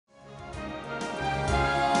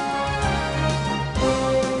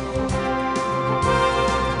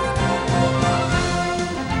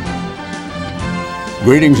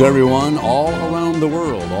Greetings everyone all around the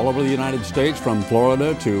world, all over the United States, from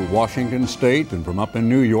Florida to Washington State, and from up in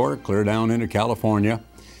New York, clear down into California,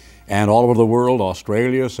 and all over the world,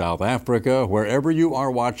 Australia, South Africa, wherever you are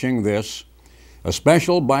watching this, a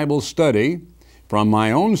special Bible study from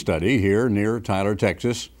my own study here near Tyler,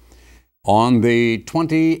 Texas, on the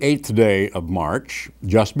 28th day of March,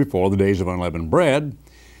 just before the Days of Unleavened Bread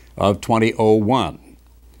of 2001.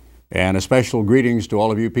 And a special greetings to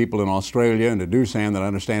all of you people in Australia and to Doosan that I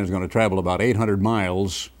understand is going to travel about 800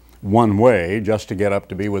 miles one way just to get up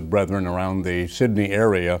to be with brethren around the Sydney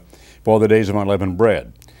area for the Days of Unleavened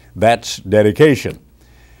Bread. That's dedication.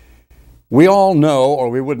 We all know, or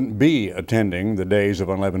we wouldn't be attending the Days of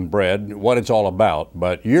Unleavened Bread, what it's all about.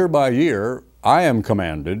 But year by year, I am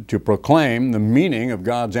commanded to proclaim the meaning of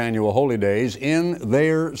God's annual holy days in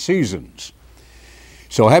their seasons.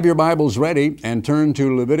 So have your Bibles ready and turn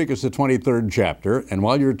to Leviticus, the 23rd chapter. And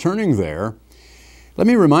while you're turning there, let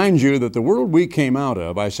me remind you that the world we came out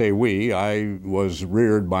of, I say we, I was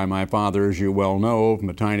reared by my father, as you well know, from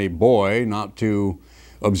a tiny boy, not to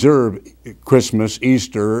observe Christmas,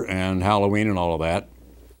 Easter, and Halloween and all of that.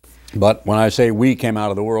 But when I say we came out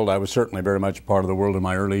of the world, I was certainly very much a part of the world in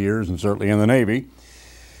my early years, and certainly in the Navy,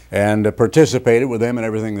 and participated with them in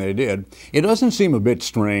everything they did. It doesn't seem a bit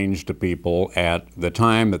strange to people at the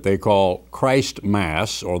time that they call Christ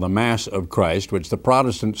Mass, or the Mass of Christ, which the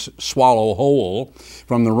Protestants swallow whole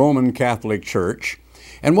from the Roman Catholic Church.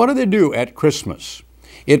 And what do they do at Christmas?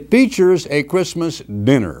 It features a Christmas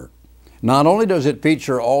dinner. Not only does it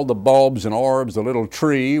feature all the bulbs and orbs, the little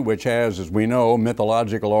tree, which has, as we know,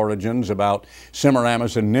 mythological origins about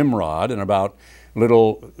Semiramis and Nimrod, and about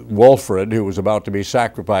little Wolfred, who was about to be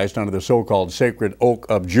sacrificed under the so-called sacred oak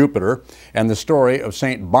of Jupiter, and the story of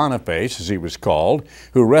Saint Boniface, as he was called,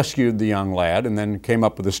 who rescued the young lad and then came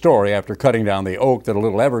up with the story after cutting down the oak that a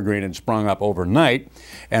little evergreen had sprung up overnight,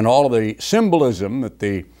 and all of the symbolism that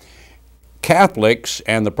the Catholics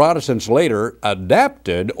and the Protestants later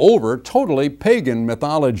adapted over totally pagan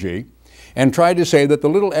mythology and tried to say that the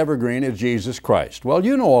little evergreen is Jesus Christ. Well,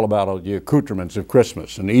 you know all about the accoutrements of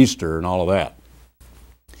Christmas and Easter and all of that.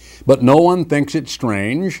 But no one thinks it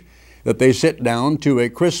strange that they sit down to a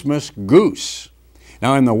Christmas goose.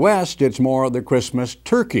 Now in the West, it's more the Christmas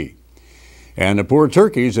turkey. And the poor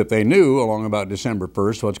turkeys, if they knew along about December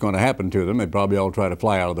 1st what's going to happen to them, they'd probably all try to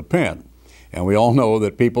fly out of the pen. And we all know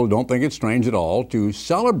that people don't think it's strange at all to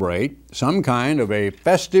celebrate some kind of a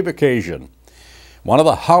festive occasion, one of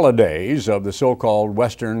the holidays of the so-called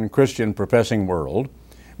Western Christian professing world,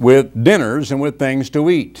 with dinners and with things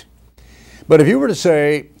to eat. But if you were to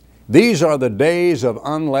say, these are the days of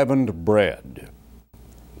unleavened bread,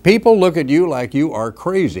 people look at you like you are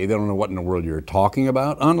crazy. They don't know what in the world you're talking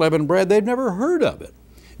about. Unleavened bread, they've never heard of it.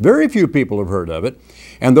 Very few people have heard of it.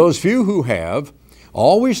 And those few who have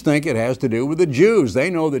always think it has to do with the Jews. They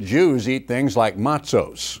know that Jews eat things like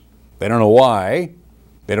matzos. They don't know why.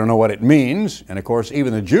 They don't know what it means. And of course,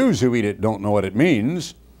 even the Jews who eat it don't know what it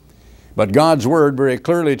means. But God's Word very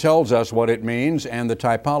clearly tells us what it means, and the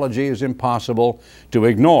typology is impossible to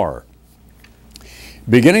ignore.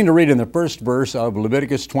 Beginning to read in the first verse of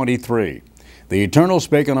Leviticus 23, the Eternal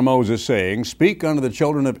spake unto Moses, saying, Speak unto the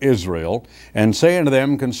children of Israel, and say unto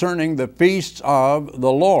them concerning the feasts of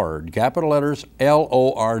the Lord, capital letters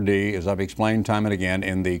L-O-R-D, as I've explained time and again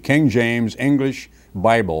in the King James English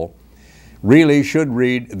Bible, really should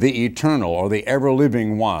read the Eternal, or the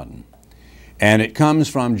Ever-Living One. And it comes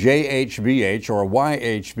from JHVH or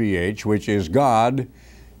YHVH, which is God,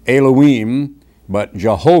 Elohim, but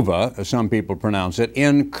Jehovah, as some people pronounce it,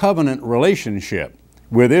 in covenant relationship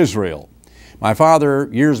with Israel. My father,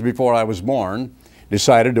 years before I was born,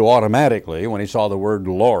 decided to automatically, when he saw the word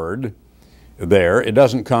Lord there, it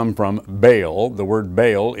doesn't come from Baal. The word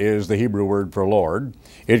Baal is the Hebrew word for Lord.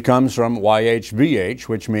 It comes from YHVH,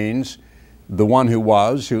 which means the one who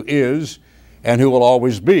was, who is, and who will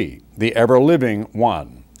always be, the ever-living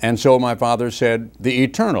one. And so my father said, the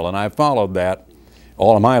eternal, and I followed that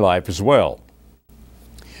all of my life as well.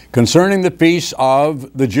 Concerning the feasts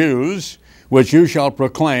of the Jews, which you shall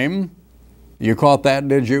proclaim, you caught that,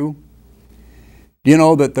 did you? You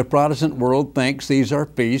know that the Protestant world thinks these are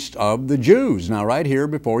feasts of the Jews. Now right here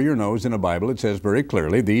before your nose in the Bible, it says very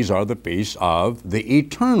clearly, these are the feasts of the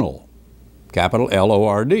eternal, capital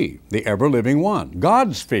L-O-R-D, the ever-living one,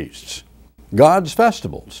 God's feasts. God's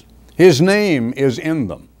festivals. His name is in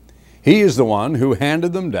them. He is the one who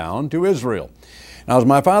handed them down to Israel. Now, as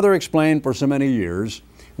my father explained for so many years,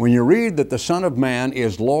 when you read that the Son of Man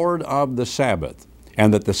is Lord of the Sabbath,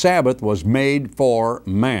 and that the Sabbath was made for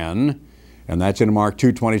man, and that's in Mark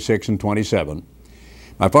 2:26 and 27,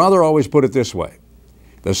 my father always put it this way.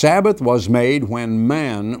 The Sabbath was made when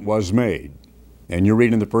man was made. And you're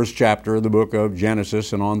reading the first chapter of the book of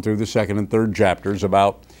Genesis and on through the second and third chapters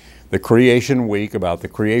about the creation week, about the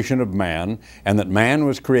creation of man, and that man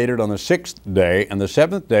was created on the sixth day, and the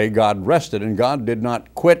seventh day God rested, and God did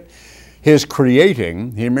not quit his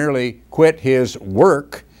creating. He merely quit his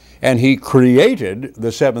work, and he created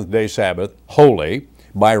the seventh day Sabbath holy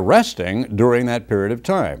by resting during that period of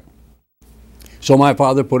time. So my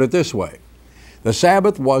father put it this way: the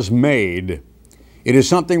Sabbath was made. It is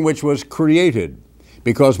something which was created,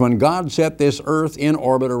 because when God set this earth in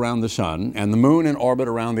orbit around the sun and the moon in orbit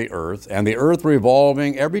around the earth and the earth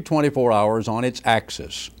revolving every 24 hours on its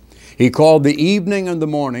axis, he called the evening and the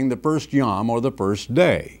morning the first yom, or the first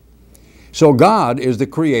day. So God is the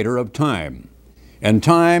creator of time. And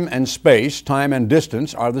time and space, time and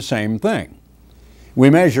distance are the same thing.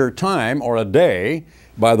 We measure time, or a day,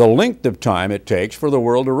 by the length of time it takes for the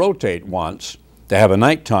world to rotate once, to have a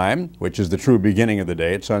nighttime, which is the true beginning of the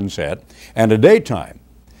day at sunset, and a daytime.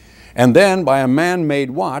 And then by a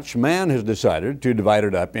man-made watch, man has decided to divide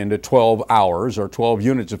it up into 12 hours or 12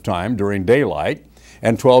 units of time during daylight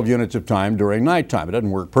and 12 units of time during nighttime. It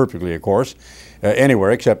doesn't work perfectly, of course,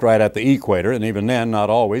 anywhere except right at the equator, and even then not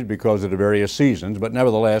always because of the various seasons, but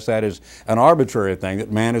nevertheless that is an arbitrary thing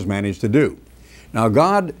that man has managed to do. Now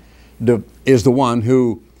God is the one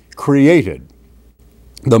who created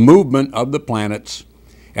the movement of the planets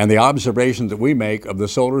and the observations that we make of the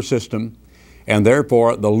solar system, and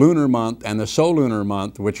therefore the lunar month and the solunar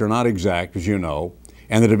month, which are not exact, as you know,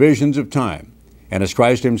 and the divisions of time. And as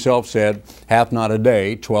Christ himself said, hath not a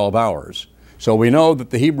day 12 hours. So we know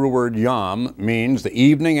that the Hebrew word yom means the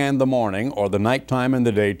evening and the morning, or the nighttime and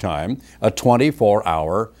the daytime, a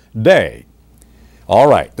 24-hour day. All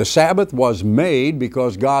right, the Sabbath was made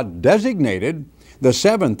because God designated the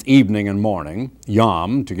seventh evening and morning,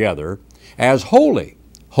 yom together, as holy,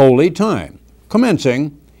 holy time,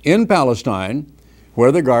 commencing in Palestine,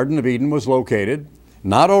 where the Garden of Eden was located,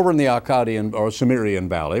 not over in the Akkadian or Sumerian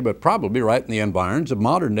Valley, but probably right in the environs of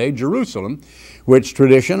modern-day Jerusalem, which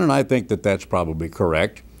tradition, and I think that that's probably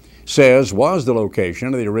correct, says was the location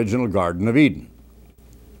of the original Garden of Eden.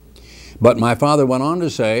 But my father went on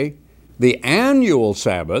to say, the annual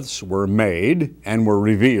Sabbaths were made and were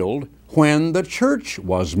revealed when the church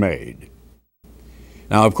was made.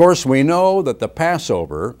 Now, of course, we know that the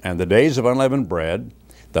Passover and the Days of Unleavened Bread,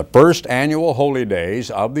 the first annual holy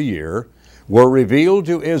days of the year, were revealed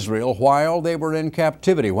to Israel while they were in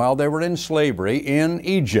captivity, while they were in slavery in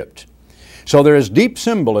Egypt. So there is deep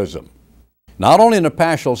symbolism, not only in the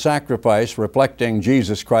paschal sacrifice reflecting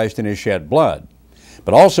Jesus Christ and his shed blood,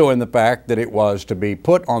 but also in the fact that it was to be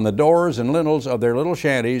put on the doors and lintels of their little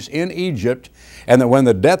shanties in Egypt, and that when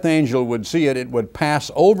the death angel would see it, it would pass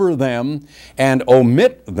over them and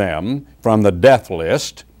omit them from the death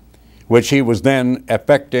list, which he was then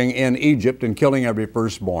effecting in Egypt and killing every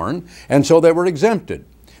firstborn, and so they were exempted.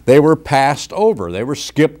 They were passed over. They were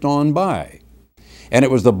skipped on by. And it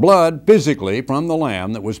was the blood physically from the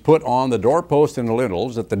lamb that was put on the doorpost and the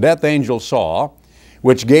lintels that the death angel saw,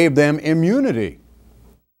 which gave them immunity.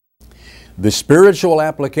 The spiritual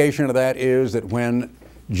application of that is that when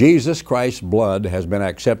Jesus Christ's blood has been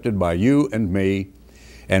accepted by you and me,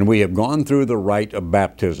 and we have gone through the rite of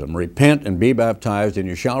baptism, repent and be baptized, and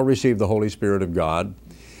you shall receive the Holy Spirit of God,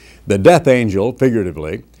 the death angel,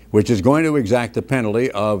 figuratively, which is going to exact the penalty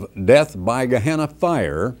of death by Gehenna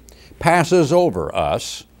fire, passes over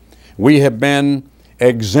us. We have been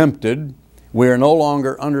exempted. We are no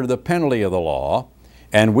longer under the penalty of the law.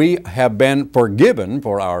 And we have been forgiven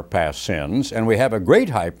for our past sins, and we have a great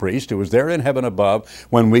high priest who is there in heaven above.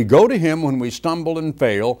 When we go to him, when we stumble and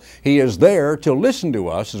fail, he is there to listen to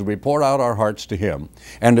us as we pour out our hearts to him,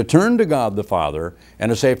 and to turn to God the Father and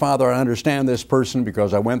to say, Father, I understand this person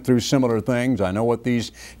because I went through similar things. I know what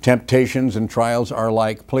these temptations and trials are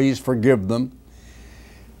like. Please forgive them.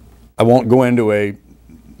 I won't go into a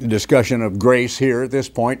discussion of grace here at this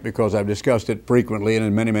point because I've discussed it frequently and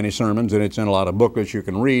in many, many sermons, and it's in a lot of booklets you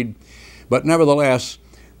can read. But nevertheless,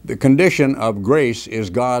 the condition of grace is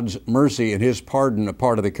God's mercy and his pardon, a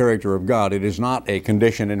part of the character of God. It is not a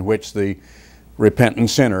condition in which the repentant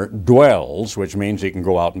sinner dwells, which means he can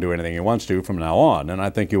go out and do anything he wants to from now on, and I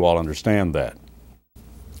think you all understand that.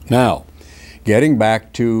 Now, getting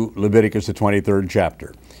back to Leviticus, the 23rd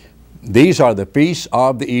chapter. These are the feasts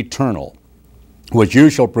of the eternal, which you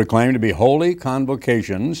shall proclaim to be holy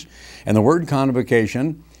convocations. And the word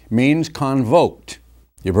convocation means convoked.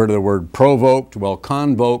 You've heard of the word provoked. Well,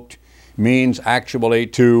 convoked means actually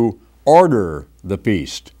to order the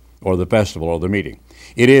feast or the festival or the meeting.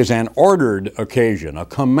 It is an ordered occasion, a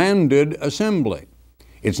commanded assembly.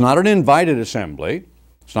 It's not an invited assembly.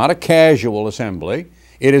 It's not a casual assembly.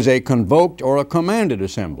 It is a convoked or a commanded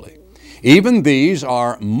assembly. Even these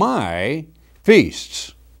are my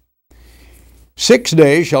feasts. 6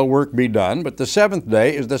 days shall work be done, but the seventh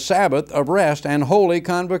day is the Sabbath of rest and holy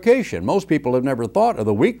convocation. Most people have never thought of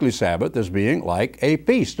the weekly Sabbath as being like a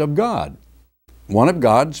feast of God, one of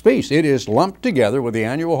God's feasts. It is lumped together with the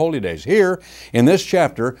annual holy days. Here in this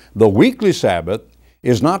chapter, the weekly Sabbath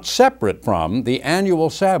is not separate from the annual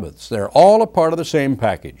Sabbaths. They're all a part of the same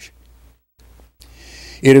package.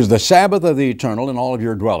 It is the Sabbath of the eternal in all of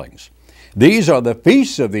your dwellings. These are the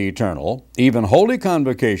feasts of the eternal, even holy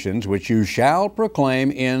convocations, which you shall proclaim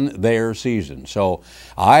in their season. So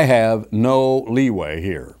I have no leeway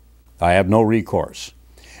here. I have no recourse.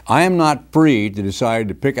 I am not free to decide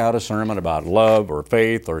to pick out a sermon about love or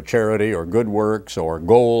faith or charity or good works or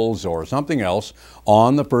goals or something else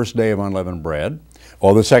on the first day of unleavened bread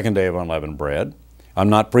or the second day of unleavened bread. I'm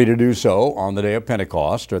not free to do so on the day of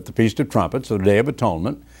Pentecost or at the Feast of Trumpets or the Day of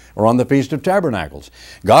Atonement or on the Feast of Tabernacles.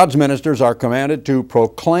 God's ministers are commanded to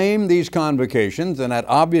proclaim these convocations, and that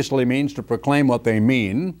obviously means to proclaim what they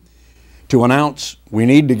mean, to announce we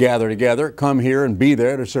need to gather together, come here and be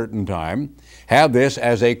there at a certain time, have this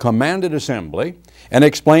as a commanded assembly, and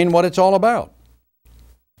explain what it's all about.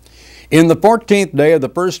 In the 14th day of the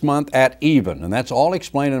first month at even, and that's all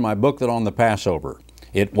explained in my book on the Passover.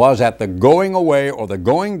 It was at the going away or the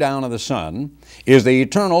going down of the sun is the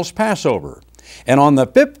Eternal's Passover. And on the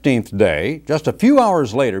 15th day, just a few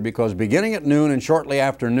hours later, because beginning at noon and shortly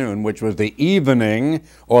after noon, which was the evening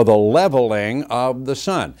or the leveling of the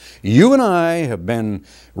sun. You and I have been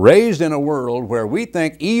raised in a world where we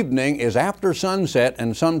think evening is after sunset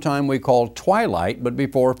and sometime we call twilight, but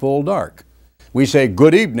before full dark. We say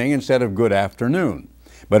good evening instead of good afternoon.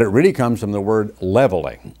 But it really comes from the word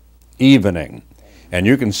leveling, evening. And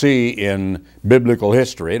you can see in biblical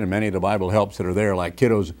history, and many of the Bible helps that are there, like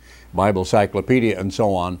Kiddo's Bible Cyclopedia and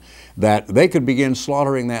so on, that they could begin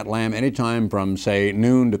slaughtering that lamb anytime from, say,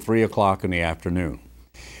 noon to 3 o'clock in the afternoon.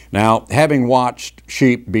 Now, having watched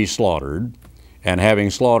sheep be slaughtered, and having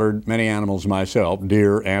slaughtered many animals myself,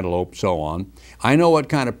 deer, antelope, so on, I know what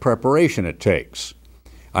kind of preparation it takes.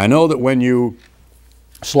 I know that when you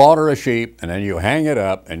slaughter a sheep, and then you hang it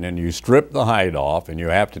up, and then you strip the hide off, and you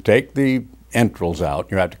have to take the entrails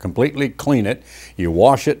out. You have to completely clean it. You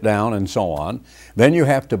wash it down and so on. Then you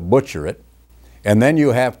have to butcher it. And then you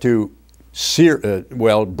have to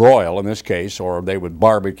broil in this case, or they would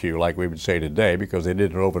barbecue like we would say today because they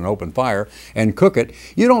did it over an open fire and cook it.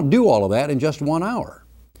 You don't do all of that in just 1 hour.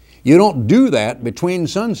 You don't do that between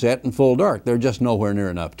sunset and full dark. There's just nowhere near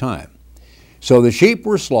enough time. So the sheep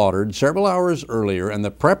were slaughtered several hours earlier, and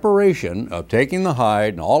the preparation of taking the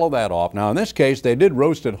hide and all of that off. Now in this case, they did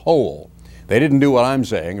roast it whole. They didn't do what I'm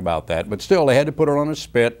saying about that, but still they had to put it on a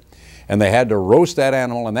spit and they had to roast that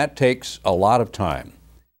animal, and that takes a lot of time.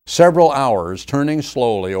 Several hours turning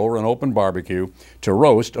slowly over an open barbecue to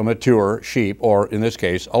roast a mature sheep, or in this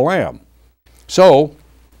case, a lamb. So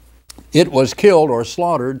it was killed or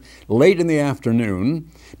slaughtered late in the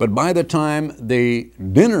afternoon, but by the time the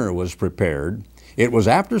dinner was prepared, it was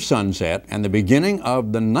after sunset and the beginning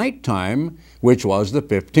of the nighttime, which was the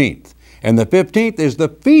 15th. And the 15th is the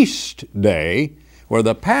feast day where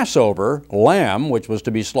the Passover lamb, which was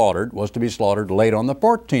to be slaughtered late on the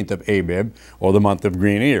 14th of Abib, or the month of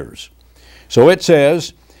green ears. So it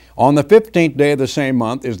says, on the 15th day of the same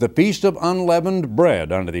month is the Feast of Unleavened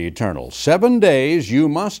Bread unto the Eternal. 7 days you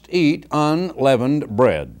must eat unleavened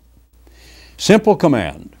bread. Simple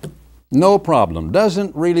command. No problem.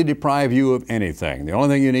 Doesn't really deprive you of anything. The only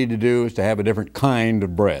thing you need to do is to have a different kind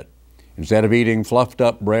of bread. Instead of eating fluffed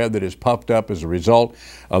up bread that is puffed up as a result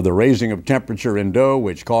of the raising of temperature in dough,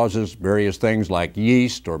 which causes various things like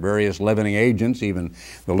yeast or various leavening agents, even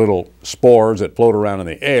the little spores that float around in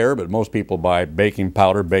the air, but most people buy baking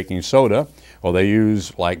powder, baking soda, or they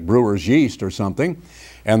use like brewer's yeast or something,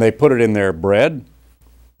 and they put it in their bread.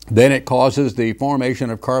 Then it causes the formation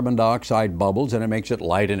of carbon dioxide bubbles, and it makes it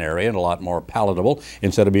light and airy and a lot more palatable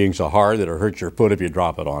instead of being so hard that it hurts your foot if you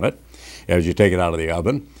drop it on it as you take it out of the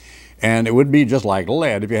oven. And it would be just like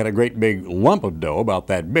lead. If you had a great big lump of dough about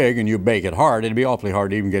that big and you bake it hard, it'd be awfully hard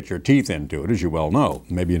to even get your teeth into it, as you well know.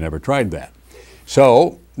 Maybe you never tried that.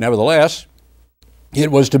 So, nevertheless, it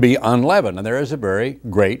was to be unleavened, and there is a very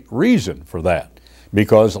great reason for that.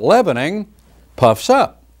 Because leavening puffs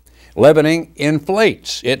up. Leavening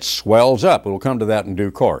inflates. It swells up. We'll come to that in due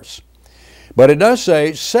course. But it does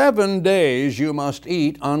say 7 days you must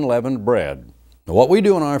eat unleavened bread. Now, what we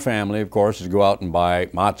do in our family, of course, is go out and buy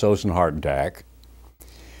matzos and hardtack.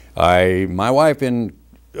 My wife in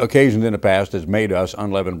occasions in the past has made us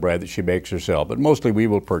unleavened bread that she bakes herself, but mostly we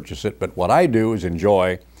will purchase it. But what I do is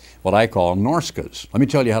enjoy what I call norskas. Let me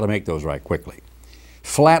tell you how to make those right quickly.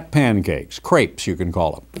 Flat pancakes, crepes you can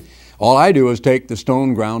call them. All I do is take the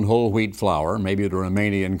stone ground whole wheat flour, maybe the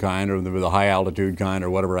Romanian kind or the high altitude kind or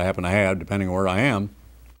whatever I happen to have, depending on where I am.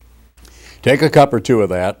 Take a cup or two of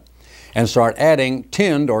that and start adding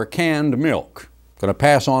tinned or canned milk. I'm going to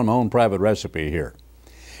pass on my own private recipe here.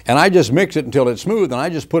 And I just mix it until it's smooth, and I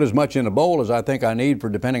just put as much in a bowl as I think I need for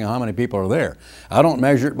depending on how many people are there. I don't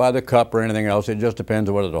measure it by the cup or anything else. It just depends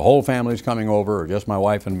on whether the whole family's coming over or just my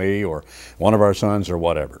wife and me or one of our sons or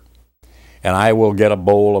whatever. And I will get a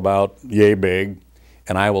bowl about yay big,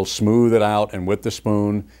 and I will smooth it out, and with the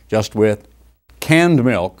spoon, just with canned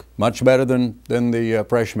milk, much better than the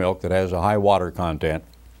fresh milk that has a high water content,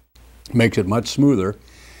 makes it much smoother,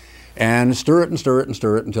 and stir it and stir it and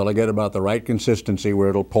stir it until I get about the right consistency where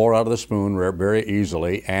it'll pour out of the spoon very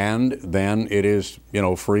easily, and then it is,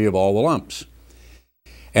 free of all the lumps.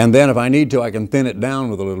 And then if I need to, I can thin it down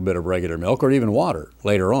with a little bit of regular milk or even water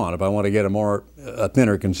later on if I want to get a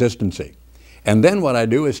thinner consistency. And then what I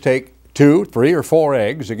do is take 2, 3, or 4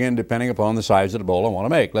 eggs, again depending upon the size of the bowl I want to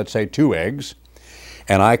make. Let's say 2 eggs,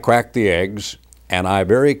 and I crack the eggs, and I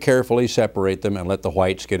very carefully separate them and let the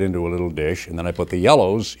whites get into a little dish, and then I put the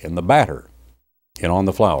yellows in the batter, on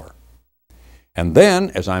the flour. And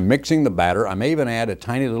then, as I'm mixing the batter, I may even add a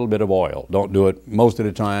tiny little bit of oil. Don't do it most of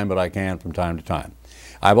the time, but I can from time to time.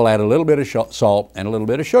 I will add a little bit of salt and a little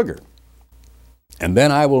bit of sugar. And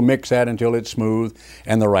then I will mix that until it's smooth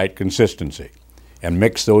and the right consistency, and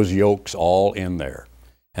mix those yolks all in there.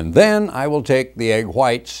 And then I will take the egg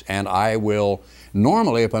whites, and I will,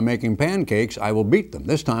 normally if I'm making pancakes, I will beat them.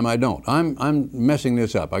 This time I don't. I'm messing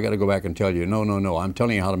this up. I got to go back and tell you, no, I'm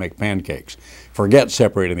telling you how to make pancakes. Forget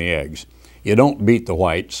separating the eggs. You don't beat the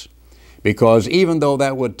whites, because even though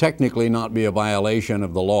that would technically not be a violation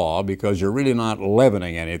of the law, because you're really not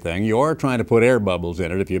leavening anything, you are trying to put air bubbles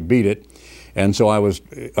in it if you beat it. And so I was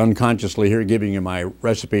unconsciously here giving you my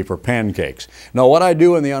recipe for pancakes. Now what I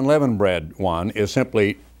do in the unleavened bread one is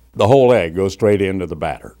simply the whole egg goes straight into the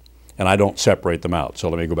batter, and I don't separate them out. So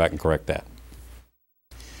let me go back and correct that.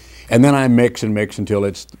 And then I mix and mix until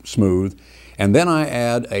it's smooth, and then I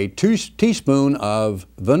add a teaspoon of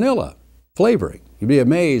vanilla flavoring. You'd be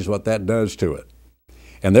amazed what that does to it.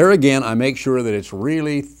 And there again, I make sure that it's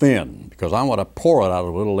really thin, because I want to pour it out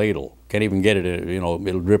of a little ladle. Can't even get it, it'll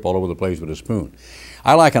drip all over the place with a spoon.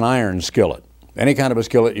 I like an iron skillet. Any kind of a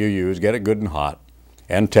skillet you use, get it good and hot,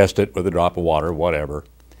 and test it with a drop of water, whatever.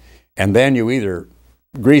 And then you either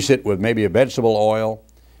grease it with maybe a vegetable oil,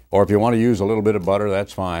 or if you want to use a little bit of butter,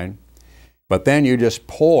 that's fine. But then you just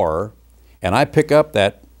pour, and I pick up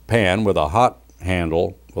that pan with a hot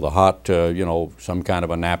handle, with a hot, some kind of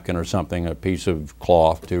a napkin or something, a piece of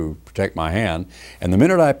cloth to protect my hand. And the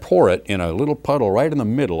minute I pour it in a little puddle right in the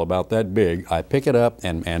middle, about that big, I pick it up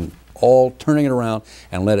and all turning it around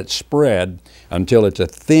and let it spread until it's a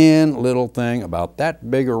thin little thing about that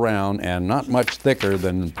big around and not much thicker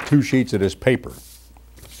than 2 sheets of this paper.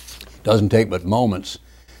 Doesn't take but moments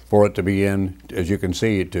for it to begin, as you can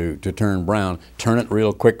see, to turn brown. Turn it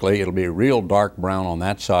real quickly. It'll be real dark brown on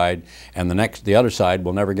that side, and the other side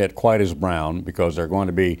will never get quite as brown, because they're going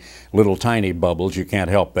to be little tiny bubbles. You can't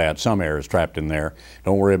help that. Some air is trapped in there.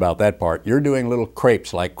 Don't worry about that part. You're doing little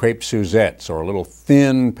crepes, like crepe Suzettes or little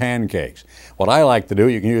thin pancakes. What I like to do,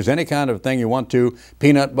 you can use any kind of thing you want to,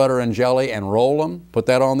 peanut butter and jelly, and roll them. Put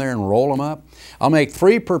that on there and roll them up. I'll make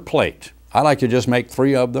 3 per plate. I like to just make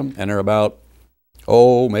 3 of them, and they're about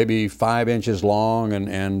maybe 5 inches long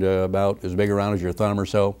and about as big around as your thumb or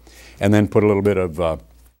so. And then put a little bit of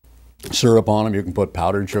syrup on them. You can put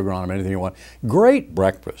powdered sugar on them, anything you want. Great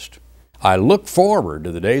breakfast. I look forward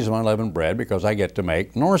to the Days of Unleavened Bread because I get to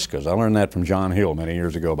make norskas. I learned that from John Hill many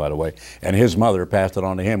years ago, by the way, and his mother passed it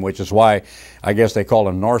on to him, which is why I guess they call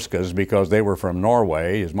them norskas, because they were from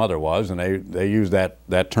Norway, his mother was, and they used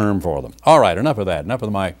that term for them. All right, enough of that. Enough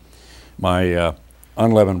of my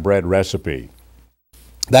unleavened bread recipe.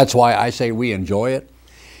 That's why I say we enjoy it.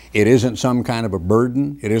 It isn't some kind of a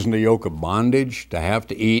burden. It isn't a yoke of bondage to have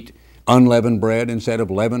to eat unleavened bread instead of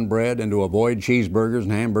leavened bread, and to avoid cheeseburgers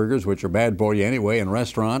and hamburgers, which are bad for you anyway in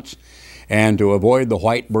restaurants, and to avoid the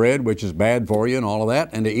white bread, which is bad for you and all of that,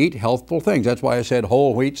 and to eat healthful things. That's why I said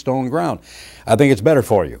whole wheat, stone ground. I think it's better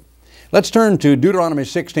for you. Let's turn to Deuteronomy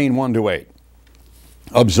 16, 1-8.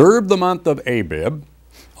 Observe the month of Abib.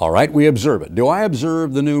 All right, we observe it. Do I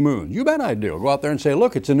observe the new moon? You bet I do. Go out there and say,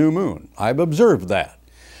 look, it's a new moon. I've observed that.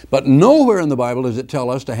 But nowhere in the Bible does it tell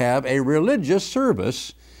us to have a religious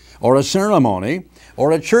service or a ceremony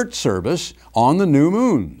or a church service on the new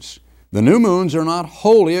moons. The new moons are not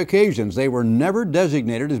holy occasions. They were never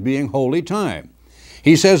designated as being holy time.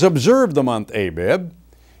 He says, observe the month Abib.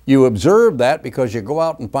 You observe that because you go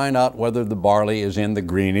out and find out whether the barley is in the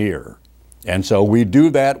green ear. And so we do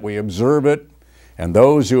that, we observe it, and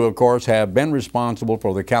those who, of course, have been responsible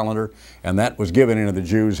for the calendar, and that was given into the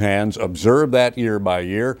Jews' hands, observe that year by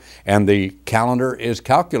year, and the calendar is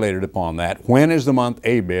calculated upon that. When is the month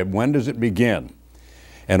Abib? When does it begin?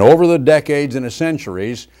 And over the decades and the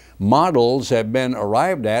centuries, models have been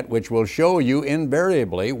arrived at which will show you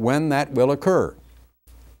invariably when that will occur.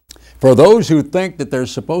 For those who think that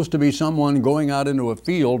there's supposed to be someone going out into a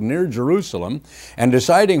field near Jerusalem and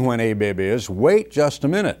deciding when Abib is, wait just a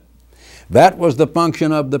minute. That was the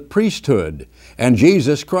function of the priesthood, and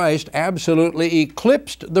Jesus Christ absolutely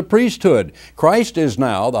eclipsed the priesthood. Christ is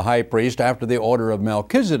now the high priest after the order of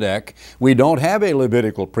Melchizedek. We don't have a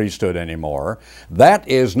Levitical priesthood anymore. That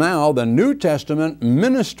is now the New Testament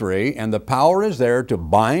ministry, and the power is there to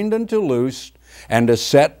bind and to loose and to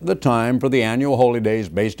set the time for the annual holy days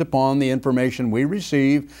based upon the information we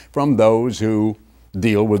receive from those who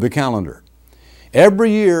deal with the calendar.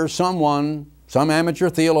 Every year some amateur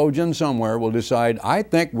theologian somewhere will decide, I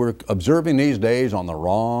think we're observing these days on the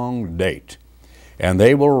wrong date. And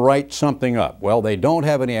they will write something up. Well, they don't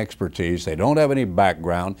have any expertise, they don't have any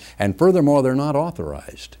background, and furthermore, they're not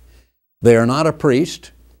authorized. They are not a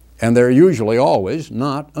priest, and they're usually always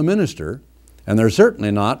not a minister, and they're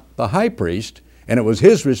certainly not the high priest, and it was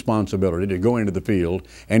his responsibility to go into the field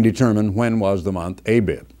and determine when was the month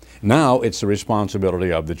Abib. Now it's the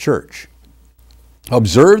responsibility of the church.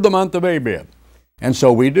 Observe the month of Abib. And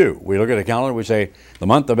so we do. We look at a calendar, we say, the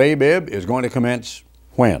month of Abib is going to commence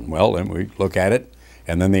when? Well, then we look at it,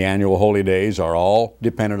 and then the annual holy days are all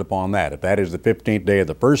dependent upon that. If that is the 15th day of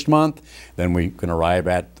the first month, then we can arrive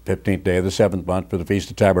at the 15th day of the 7th month for the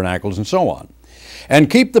Feast of Tabernacles and so on.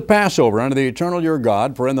 And keep the Passover unto the eternal your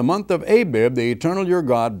God, for in the month of Abib the eternal your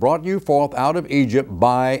God brought you forth out of Egypt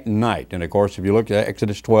by night. And of course, if you look at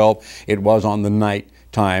Exodus 12, it was on the night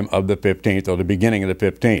time of the 15th, or the beginning of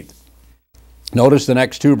the 15th. Notice the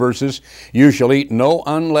next two verses. You shall eat no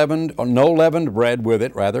leavened bread with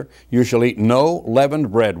it, rather. You shall eat no leavened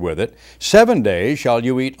bread with it. 7 days shall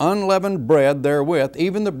you eat unleavened bread therewith,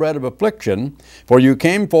 even the bread of affliction. For you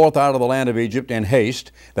came forth out of the land of Egypt in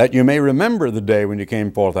haste, that you may remember the day when you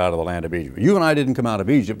came forth out of the land of Egypt. You and I didn't come out of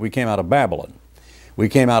Egypt, we came out of Babylon. We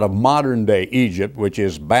came out of modern-day Egypt, which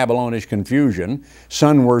is Babylonish confusion,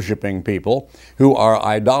 sun-worshiping people who are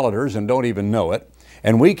idolaters and don't even know it.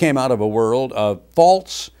 And we came out of a world of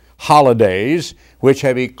false holidays which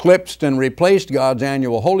have eclipsed and replaced God's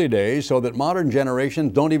annual holy days, so that modern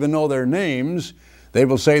generations don't even know their names. They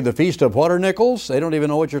will say the Feast of what are nickels? They don't even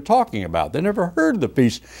know what you're talking about. They never heard the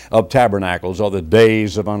Feast of Tabernacles or the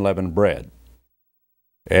Days of Unleavened Bread.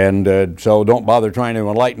 And so don't bother trying to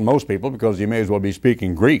enlighten most people, because you may as well be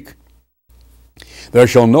speaking Greek. There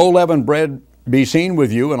shall no leavened bread be seen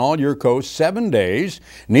with you in all your coasts 7 days,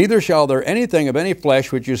 neither shall there anything of any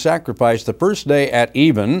flesh which you sacrifice the first day at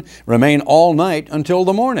even remain all night until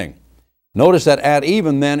the morning. Notice that at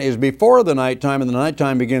even then is before the nighttime, and the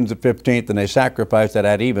nighttime begins at 15th, and they sacrifice that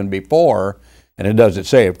at even before, and it doesn't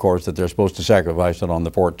say, of course, that they're supposed to sacrifice it on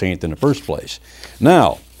the 14th in the first place.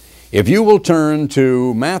 Now, if you will turn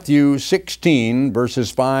to Matthew 16,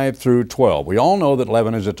 verses 5 through 12, we all know that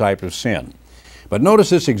leaven is a type of sin. But notice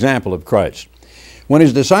this example of Christ. When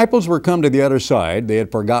his disciples were come to the other side, they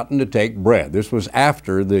had forgotten to take bread. This was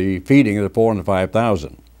after the feeding of the 4,000 and the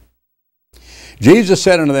 5,000. Jesus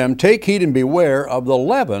said unto them, Take heed and beware of the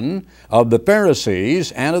leaven of the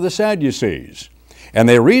Pharisees and of the Sadducees. And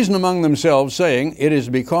they reasoned among themselves, saying, It is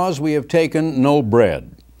because we have taken no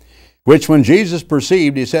bread. Which when Jesus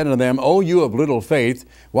perceived, he said unto them, O you of little faith,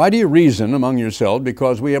 why do you reason among yourselves,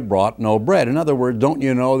 because we have brought no bread? In other words, don't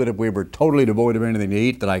you know that if we were totally devoid of anything to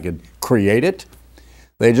eat, that I could create it?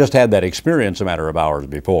 They just had that experience a matter of hours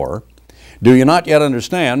before. Do you not yet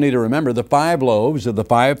understand, neither remember the 5 loaves of the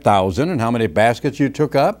 5,000, and how many baskets you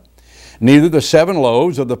took up? Neither the 7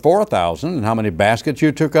 loaves of the 4,000, and how many baskets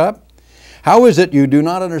you took up? How is it you do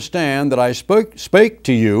not understand that I spake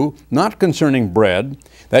to you, not concerning bread,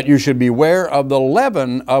 that you should beware of the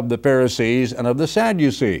leaven of the Pharisees and of the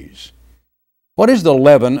Sadducees? What is the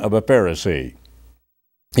leaven of a Pharisee?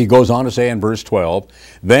 He goes on to say in verse 12,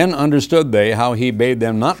 Then understood they how he bade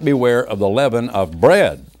them not beware of the leaven of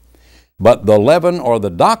bread, but the leaven or the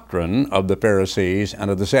doctrine of the Pharisees and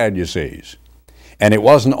of the Sadducees. And it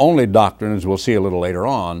wasn't only doctrine, as we'll see a little later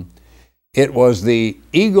on. It was the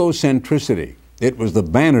egocentricity. It was the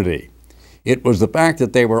vanity. It was the fact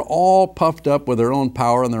that they were all puffed up with their own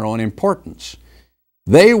power and their own importance.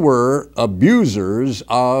 They were abusers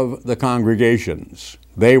of the congregations.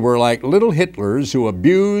 They were like little Hitlers who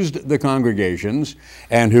abused the congregations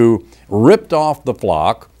and who ripped off the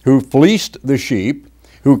flock, who fleeced the sheep,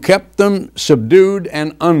 who kept them subdued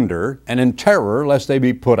and under and in terror lest they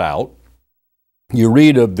be put out. You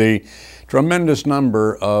read of the tremendous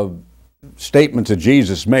number of statements that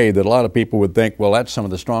Jesus made that a lot of people would think, well, that's some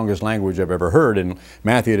of the strongest language I've ever heard. In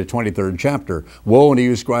Matthew, the 23rd chapter, woe unto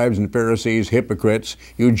you, scribes and Pharisees, hypocrites,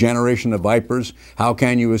 you generation of vipers, how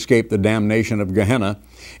can you escape the damnation of Gehenna?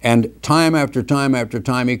 And time after time after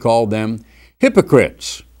time, he called them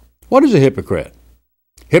hypocrites. What is a hypocrite?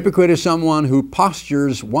 Hypocrite is someone who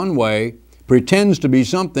postures one way, pretends to be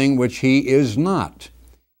something which he is not.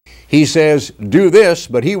 He says, do this,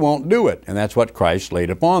 but he won't do it. And that's what Christ laid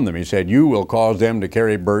upon them. He said, you will cause them to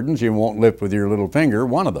carry burdens you won't lift with your little finger,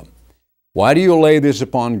 one of them. Why do you lay this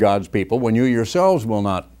upon God's people when you yourselves will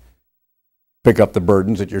not pick up the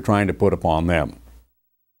burdens that you're trying to put upon them?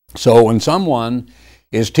 So when someone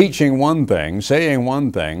is teaching one thing, saying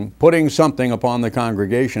one thing, putting something upon the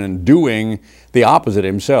congregation and doing the opposite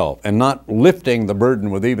himself and not lifting the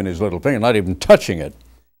burden with even his little finger, not even touching it,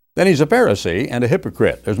 then he's a Pharisee and a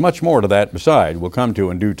hypocrite. There's much more to that beside we'll come to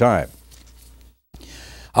in due time.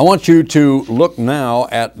 I want you to look now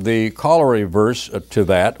at the corollary verse to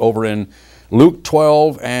that over in Luke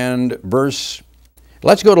 12 and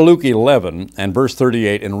let's go to Luke 11 and verse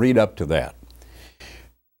 38 and read up to that.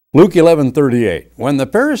 Luke 11:38. When the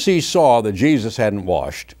Pharisees saw that Jesus hadn't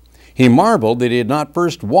washed, he marveled that he had not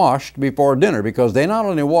first washed before dinner, because they not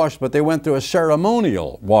only washed, but they went through a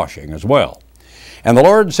ceremonial washing as well. And the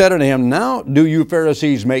Lord said unto him, now do you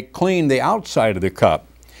Pharisees make clean the outside of the cup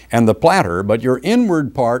and the platter, but your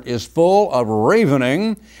inward part is full of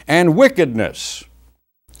ravening and wickedness.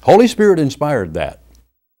 Holy Spirit inspired that.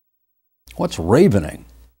 What's ravening?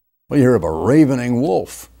 Well, you hear of a ravening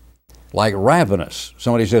wolf, like ravenous.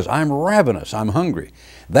 Somebody says, I'm ravenous, I'm hungry.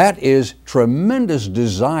 That is tremendous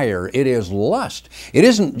desire. It is lust. It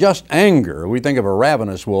isn't just anger. We think of a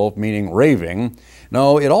ravenous wolf meaning raving.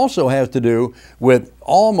 No, it also has to do with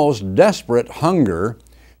almost desperate hunger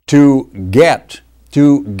to get,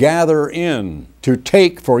 to gather in, to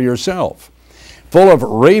take for yourself. Full of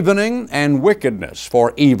ravening and wickedness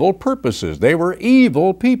for evil purposes. They were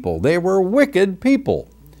evil people. They were wicked people.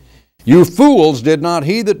 You fools, did not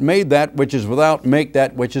he that made that which is without make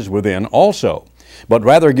that which is within also? But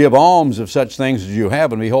rather give alms of such things as you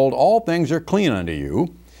have, and behold, all things are clean unto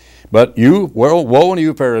you. But you, woe unto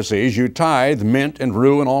you Pharisees, you tithe mint and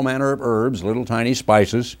rue and all manner of herbs, little tiny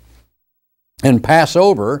spices, and pass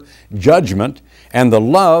over judgment and the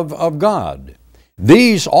love of God.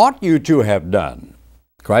 These ought you to have done.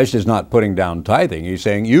 Christ is not putting down tithing. He's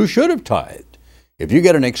saying you should have tithed. If you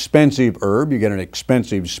get an expensive herb, you get an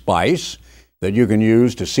expensive spice that you can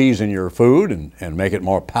use to season your food and make it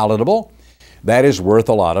more palatable, that is worth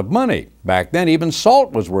a lot of money. Back then, even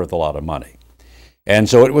salt was worth a lot of money. And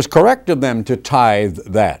so it was correct of them to tithe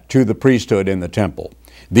that to the priesthood in the temple.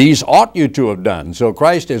 These ought you to have done. So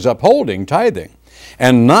Christ is upholding tithing,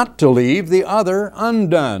 and not to leave the other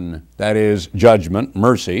undone, that is, judgment,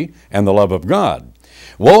 mercy, and the love of God.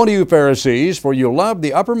 Woe to you Pharisees, for you love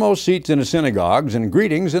the uppermost seats in the synagogues and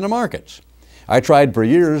greetings in the markets. I tried for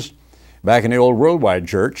years, back in the old Worldwide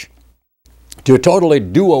Church, to totally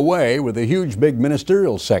do away with the huge big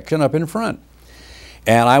ministerial section up in front.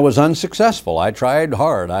 And I was unsuccessful. I tried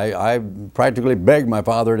hard. I practically begged my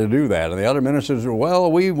father to do that. And the other ministers were,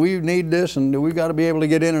 well, we need this, and we've got to be able to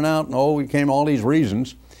get in and out. And we came all these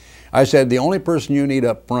reasons. I said, the only person you need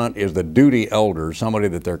up front is the duty elder, somebody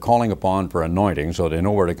that they're calling upon for anointing so they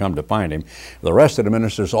know where to come to find him. The rest of the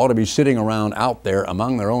ministers ought to be sitting around out there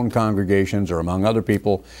among their own congregations or among other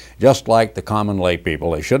people, just like the common lay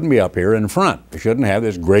people. They shouldn't be up here in front. They shouldn't have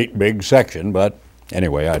this great big section, but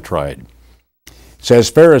anyway, I tried. It says,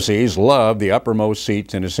 Pharisees love the uppermost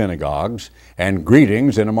seats in the synagogues and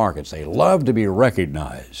greetings in the markets. They love to be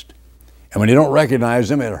recognized. And when you don't recognize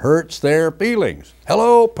them, it hurts their feelings.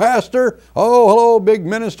 Hello, pastor. Oh, hello, big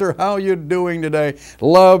minister. How you doing today?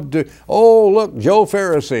 Love to, oh, look, Joe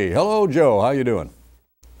Pharisee. Hello, Joe. How you doing?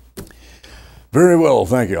 Very well,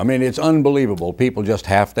 thank you. I mean, it's unbelievable. People just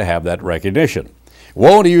have to have that recognition.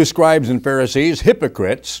 Woe to you, scribes and Pharisees,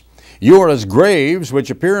 hypocrites. You are as graves which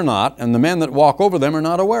appear not, and the men that walk over them are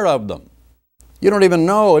not aware of them. You don't even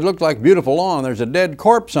know. It looked like beautiful lawn. There's a dead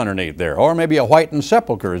corpse underneath there, or maybe a whitened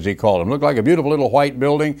sepulcher, as he called them. Looked like a beautiful little white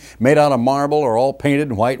building made out of marble or all painted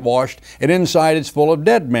and whitewashed, and inside it's full of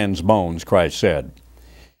dead men's bones, Christ said.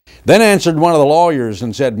 Then answered one of the lawyers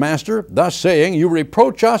and said, Master, thus saying, you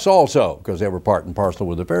reproach us also, because they were part and parcel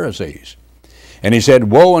with the Pharisees. And he said,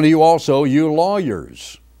 woe unto you also, you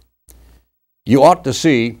lawyers. You ought to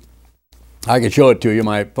see, I could show it to you,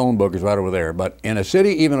 my phone book is right over there, but in a city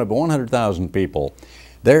even of 100,000 people,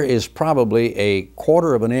 there is probably a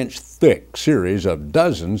quarter of an inch thick series of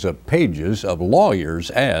dozens of pages of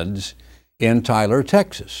lawyers' ads in Tyler,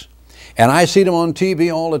 Texas. And I see them on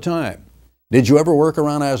TV all the time. Did you ever work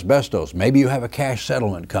around asbestos? Maybe you have a cash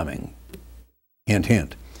settlement coming. Hint,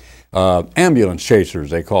 hint. Ambulance chasers,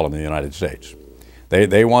 they call them in the United States.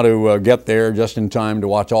 They want to get there just in time to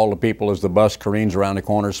watch all the people as the bus careens around the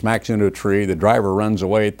corner, smacks into a tree. The driver runs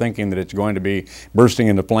away thinking that it's going to be bursting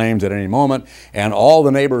into flames at any moment, and all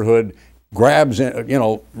the neighborhood grabs,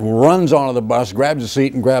 runs onto the bus, grabs a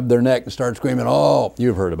seat and grabs their neck and starts screaming, oh,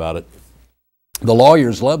 you've heard about it. The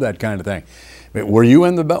lawyers love that kind of thing. Were you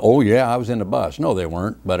in the bus? Oh, yeah, I was in the bus. No, they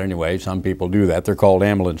weren't. But anyway, some people do that. They're called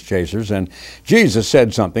ambulance chasers. And Jesus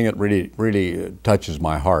said something that really touches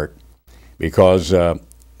my heart. Because,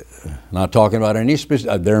 not talking about any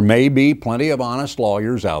specific, there may be plenty of honest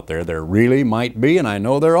lawyers out there. There really might be, and I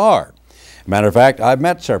know there are. Matter of fact, I've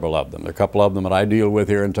met several of them. There are a couple of them that I deal with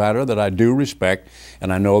here in Tyler that I do respect,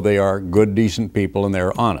 and I know they are good, decent people, and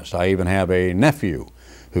they're honest. I even have a nephew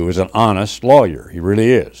who is an honest lawyer. He really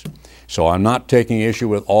is. So I'm not taking issue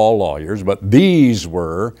with all lawyers, but these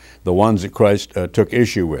were the ones that Christ took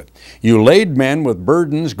issue with. You laid men with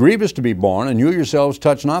burdens grievous to be borne, and you yourselves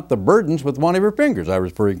touch not the burdens with one of your fingers, I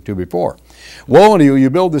was referring to before. Woe unto you, you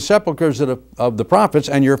build the sepulchres of the prophets,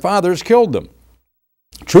 and your fathers killed them.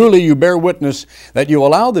 Truly you bear witness that you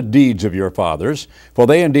allow the deeds of your fathers, for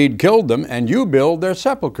they indeed killed them, and you build their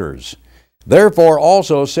sepulchres. Therefore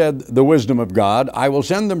also said the wisdom of God, I will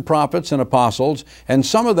send them prophets and apostles, and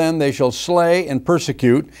some of them they shall slay and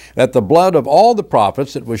persecute, that the blood of all the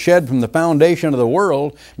prophets that was shed from the foundation of the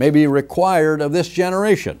world may be required of this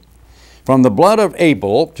generation. From the blood of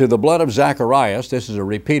Abel to the blood of Zacharias, this is a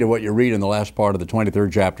repeat of what you read in the last part of the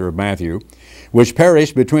 23rd chapter of Matthew, which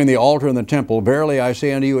perished between the altar and the temple, verily I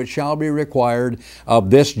say unto you, it shall be required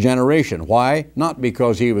of this generation. Why? Not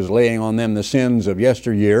because he was laying on them the sins of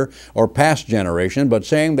yesteryear or past generation, but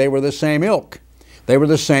saying they were the same ilk. They were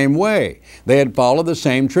the same way. They had followed the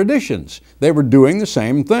same traditions. They were doing the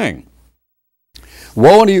same thing.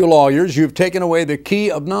 Woe unto you lawyers, you've taken away the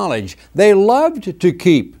key of knowledge. They loved to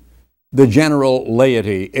keep the general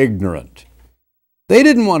laity ignorant. They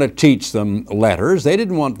didn't want to teach them letters. They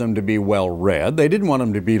didn't want them to be well read. They didn't want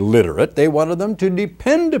them to be literate. They wanted them to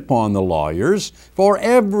depend upon the lawyers for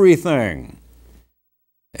everything.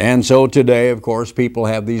 And so today, of course, people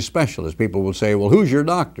have these specialists. People will say, well, who's your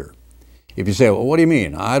doctor? If you say, well, what do you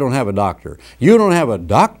mean? I don't have a doctor. You don't have a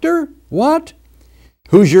doctor? What?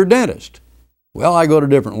 Who's your dentist? Well, I go to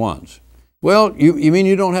different ones. Well, you mean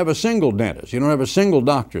you don't have a single dentist? You don't have a single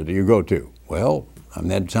doctor that you go to? Well,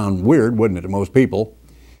 that'd sound weird, wouldn't it, to most people?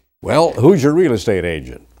 Well, who's your real estate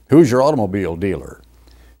agent? Who's your automobile dealer?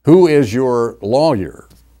 Who is your lawyer?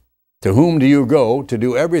 To whom do you go to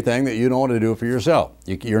do everything that you don't want to do for yourself?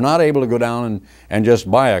 You're not able to go down and just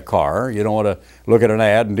buy a car. You don't want to look at an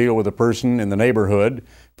ad and deal with a person in the neighborhood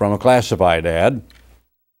from a classified ad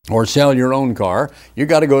or sell your own car. You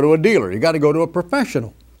got to go to a dealer. You got to go to a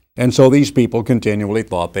professional. And so these people continually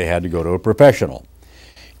thought they had to go to a professional.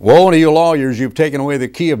 Woe unto you lawyers, you've taken away the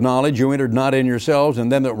key of knowledge, you entered not in yourselves,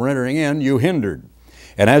 and them that were entering in you hindered.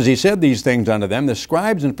 And as he said these things unto them, the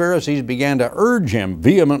scribes and Pharisees began to urge him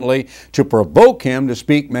vehemently to provoke him to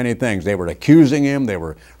speak many things. They were accusing him, they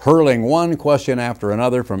were hurling one question after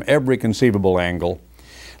another from every conceivable angle,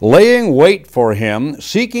 laying wait for him,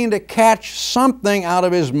 seeking to catch something out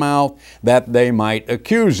of his mouth that they might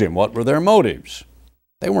accuse him. What were their motives?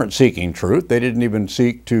 They weren't seeking truth. They didn't even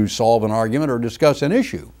seek to solve an argument or discuss an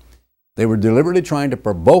issue. They were deliberately trying to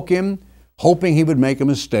provoke him, hoping he would make a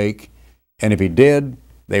mistake, and if he did,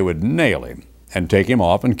 they would nail him and take him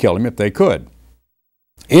off and kill him if they could.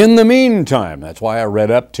 In the meantime, that's why I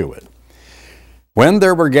read up to it, when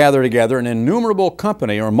there were gathered together an innumerable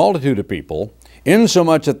company or multitude of people,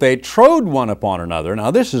 insomuch that they trode one upon another.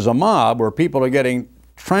 Now this is a mob where people are getting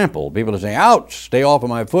trampled. People are saying, ouch, stay off of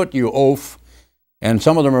my foot, you oaf. And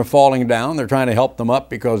some of them are falling down. They're trying to help them up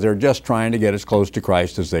because they're just trying to get as close to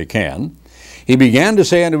Christ as they can. He began to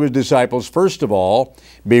say unto his disciples, first of all,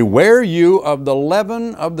 beware you of the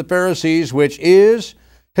leaven of the Pharisees, which is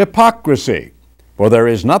hypocrisy. For there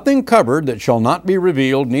is nothing covered that shall not be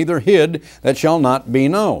revealed, neither hid that shall not be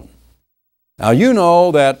known. Now you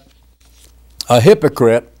know that a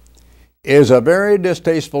hypocrite is a very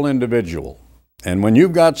distasteful individual. And when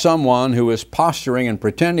you've got someone who is posturing and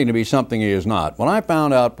pretending to be something he is not, when I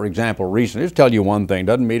found out, for example, recently, just tell you one thing,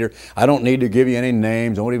 doesn't matter, I don't need to give you any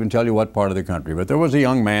names, I won't even tell you what part of the country, but there was a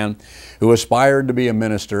young man who aspired to be a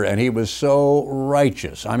minister, and he was so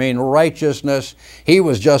righteous. I mean, righteousness, he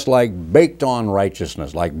was just like baked on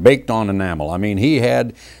righteousness, like baked on enamel. I mean, he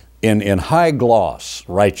had in high gloss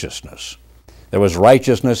righteousness. There was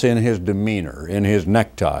righteousness in his demeanor, in his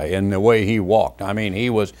necktie, in the way he walked. I mean, he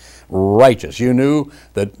was righteous. You knew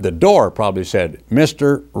that the door probably said,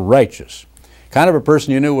 Mr. Righteous. Kind of a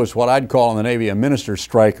person you knew was what I'd call in the Navy a minister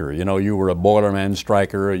striker. You know, you were a boilerman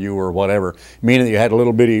striker, or you were whatever, meaning that you had a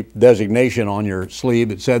little bitty designation on your sleeve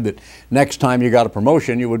that said that next time you got a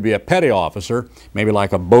promotion, you would be a petty officer, maybe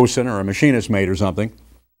like a bosun or a machinist mate or something.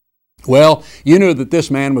 Well, you knew that this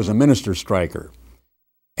man was a minister striker.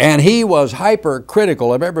 And he was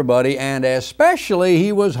hypercritical of everybody, and especially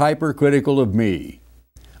he was hypercritical of me.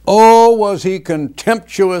 Oh, was he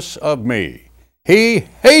contemptuous of me. He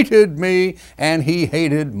hated me, and he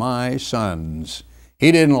hated my sons.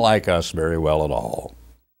 He didn't like us very well at all.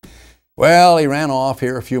 Well, he ran off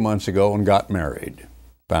here a few months ago and got married,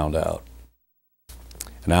 found out.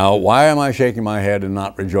 Now, why am I shaking my head and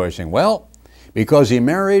not rejoicing? Well, because he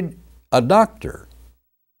married a doctor.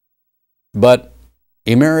 But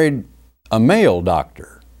he married a male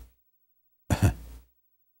doctor.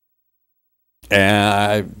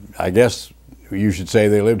 And I guess you should say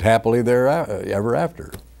they lived happily there ever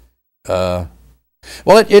after. Well,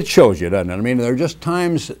 it shows you, doesn't it? I mean, there are just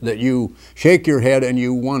times that you shake your head and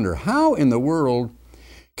you wonder, how in the world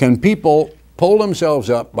can people pull themselves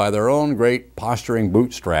up by their own great posturing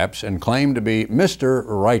bootstraps and claim to be Mr.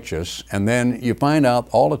 Righteous, and then you find out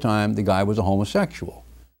all the time the guy was a homosexual?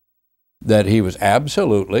 That he was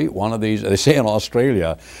absolutely one of these. They say in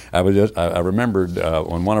Australia, I remembered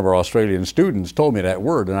when one of our Australian students told me that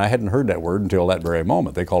word, and I hadn't heard that word until that very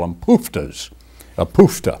moment. They call them pooftas, a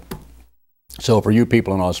poofta. So for you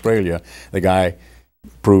people in Australia, the guy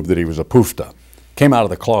proved that he was a poofta. Came out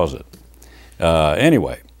of the closet.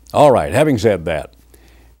 Anyway, all right, having said that,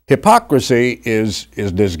 hypocrisy is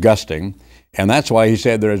disgusting. And that's why he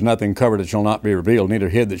said there is nothing covered that shall not be revealed, neither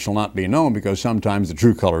hid that shall not be known, because sometimes the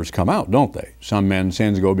true colors come out, don't they? Some men's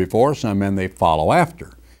sins go before, some men they follow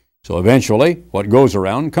after. So eventually, what goes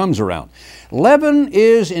around comes around. Leaven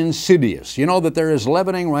is insidious. You know that there is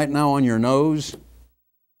leavening right now on your nose?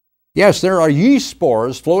 Yes, there are yeast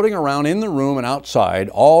spores floating around in the room and outside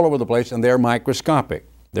all over the place, and they're microscopic.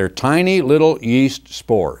 They're tiny little yeast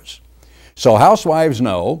spores. So housewives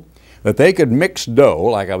know that they could mix dough,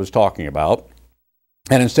 like I was talking about,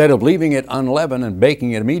 and instead of leaving it unleavened and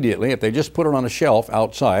baking it immediately, if they just put it on a shelf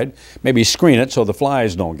outside, maybe screen it so the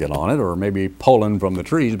flies don't get on it, or maybe pollen from the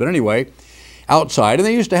trees, but anyway, outside. And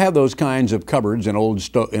they used to have those kinds of cupboards in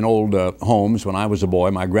old homes when I was a boy.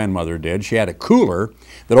 My grandmother did. She had a cooler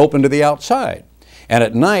that opened to the outside. And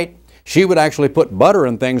at night, she would actually put butter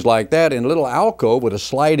and things like that in a little alcove with a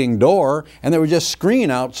sliding door, and there was just screen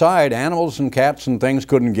outside. Animals and cats and things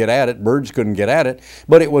couldn't get at it, birds couldn't get at it,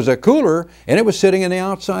 but it was a cooler and it was sitting in the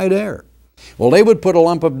outside air. Well, they would put a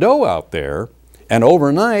lump of dough out there, and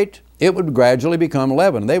overnight it would gradually become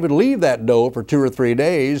leaven. They would leave that dough for 2 or 3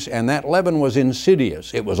 days, and that leaven was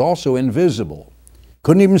insidious. It was also invisible.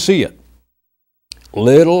 Couldn't even see it.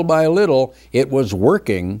 Little by little, it was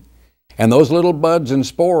working. And those little buds and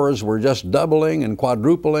spores were just doubling and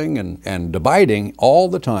quadrupling and dividing all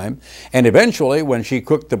the time. And eventually, when she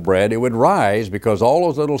cooked the bread, it would rise because all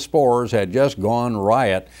those little spores had just gone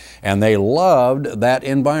riot, and they loved that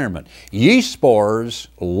environment. Yeast spores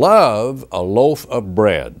love a loaf of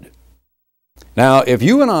bread. Now, if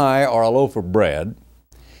you and I are a loaf of bread,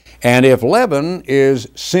 and if leaven is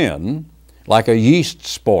sin, like a yeast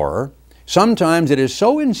spore, sometimes it is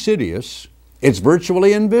so insidious, it's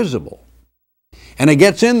virtually invisible. And it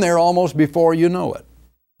gets in there almost before you know it.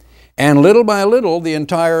 And little by little, the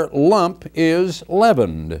entire lump is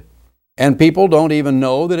leavened. And people don't even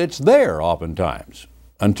know that it's there oftentimes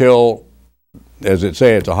until, as it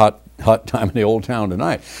say, it's a hot time in the old town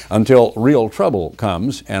tonight, until real trouble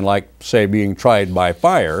comes, and like, say, being tried by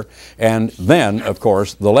fire. And then, of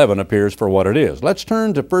course, the leaven appears for what it is. Let's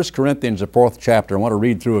turn to 1 Corinthians, the 4th chapter. I want to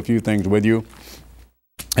read through a few things with you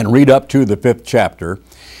and read up to the 5th chapter.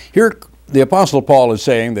 Here, the Apostle Paul is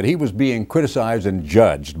saying that he was being criticized and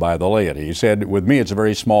judged by the laity. He said, with me it's a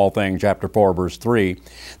very small thing, chapter 4, verse 3,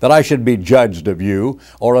 that I should be judged of you,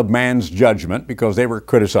 or of man's judgment, because they were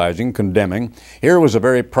criticizing, condemning. Here was a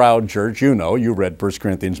very proud church. You know, you read 1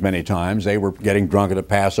 Corinthians many times. They were getting drunk at a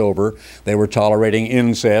Passover. They were tolerating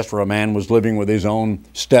incest, where a man was living with his own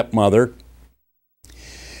stepmother.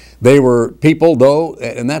 They were people, though,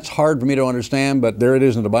 and that's hard for me to understand, but there it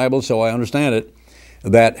is in the Bible, so I understand it,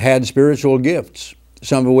 that had spiritual gifts,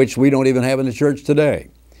 some of which we don't even have in the church today.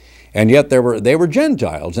 And yet they were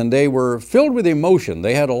Gentiles, and they were filled with emotion.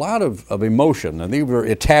 They had a lot of emotion, and they were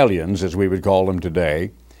Italians, as we would call them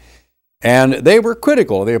today. And they were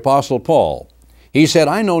critical of the Apostle Paul. He said,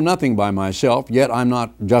 I know nothing by myself, yet I'm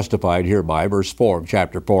not justified hereby. Verse 4 of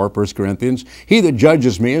chapter 4, 1 Corinthians. He that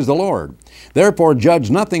judges me is the Lord. Therefore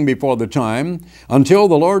judge nothing before the time, until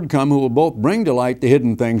the Lord come, who will both bring to light the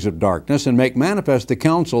hidden things of darkness, and make manifest the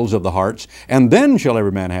counsels of the hearts, and then shall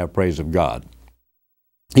every man have praise of God.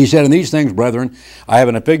 He said, in these things, brethren, I have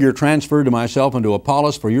in a figure transferred to myself and to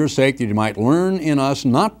Apollos for your sake, that you might learn in us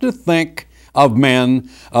not to think of men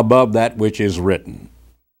above that which is written.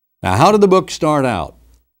 Now, how did the book start out?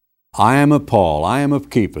 I am of Paul, I am of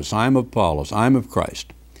Cephas, I am of Apollos, I am of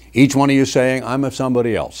Christ. Each one of you saying, I'm of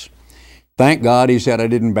somebody else. Thank God, he said, I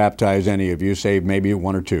didn't baptize any of you, save maybe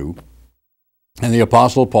one or two. And the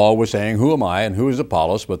Apostle Paul was saying, who am I and who is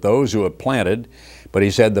Apollos, but those who have planted? But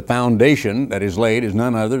he said, the foundation that is laid is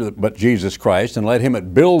none other but Jesus Christ, and let him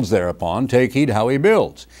that builds thereupon take heed how he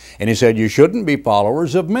builds. And he said, you shouldn't be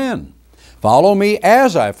followers of men. Follow me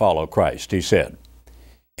as I follow Christ, he said.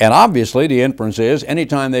 And obviously the inference is,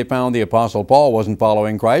 anytime they found the Apostle Paul wasn't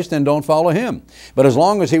following Christ, then don't follow him. But as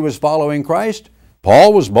long as he was following Christ,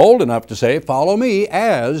 Paul was bold enough to say, follow me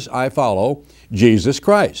as I follow Jesus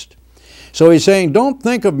Christ. So he's saying, don't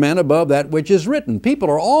think of men above that which is written. People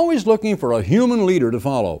are always looking for a human leader to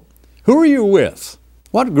follow. Who are you with?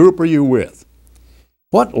 What group are you with?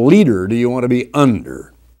 What leader do you want to be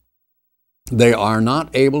under? They are not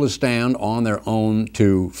able to stand on their own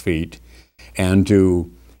 2 feet and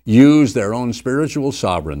to use their own spiritual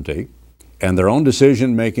sovereignty and their own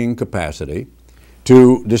decision-making capacity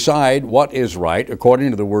to decide what is right according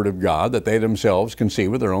to the Word of God that they themselves can see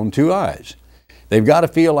with their own 2 eyes. They've got to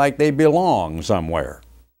feel like they belong somewhere.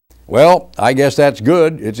 Well, I guess that's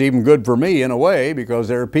good. It's even good for me in a way, because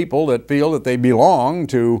there are people that feel that they belong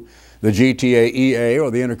to the GTAEA or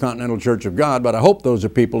the Intercontinental Church of God, but I hope those are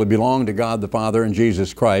people who belong to God the Father and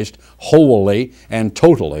Jesus Christ wholly and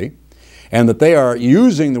totally, and that they are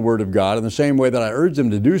using the Word of God in the same way that I urge them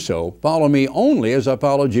to do so. Follow me only as I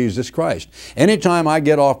follow Jesus Christ. Anytime I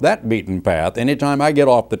get off that beaten path, anytime I get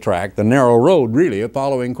off the track, the narrow road really of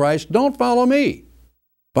following Christ, don't follow me.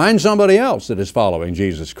 Find somebody else that is following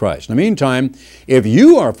Jesus Christ. In the meantime, if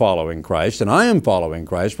you are following Christ and I am following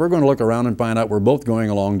Christ, we're going to look around and find out we're both going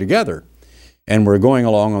along together, and we're going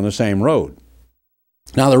along on the same road.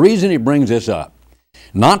 Now, the reason he brings this up,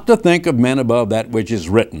 not to think of men above that which is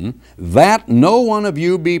written, that no one of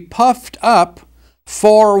you be puffed up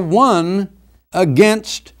for one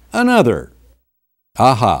against another.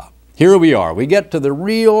 Aha, here we are. We get to the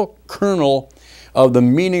real kernel of the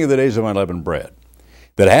meaning of the Days of Unleavened Bread,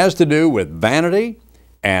 that has to do with vanity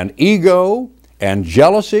and ego and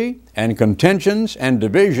jealousy and contentions and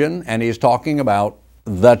division, and he's talking about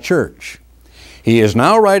the church. He is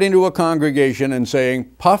now writing to a congregation and saying,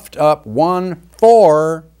 puffed up one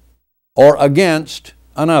for or against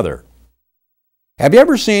another. Have you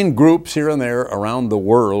ever seen groups here and there around the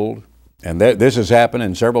world, and this has happened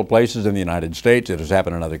in several places in the United States, it has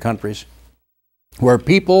happened in other countries, where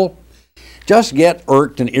people just get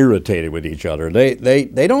irked and irritated with each other.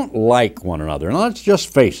 They don't like one another. And let's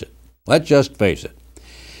just face it. Let's just face it.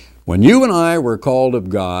 When you and I were called of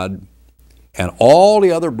God, and all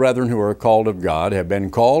the other brethren who are called of God have been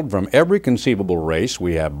called from every conceivable race.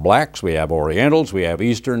 We have blacks, we have Orientals, we have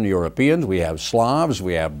Eastern Europeans, we have Slavs,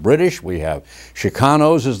 we have British, we have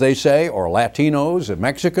Chicanos, as they say, or Latinos, and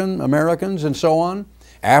Mexican Americans, and so on,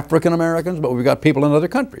 African Americans, but we've got people in other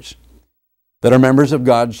countries that are members of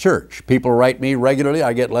God's church. People write me regularly.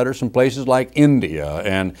 I get letters from places like India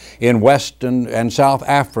and in West and South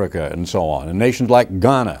Africa and so on, and nations like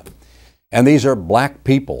Ghana. And these are black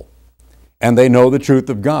people, and they know the truth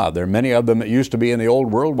of God. There are many of them that used to be in the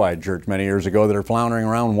old worldwide church many years ago that are floundering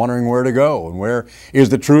around wondering where to go and where is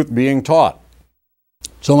the truth being taught.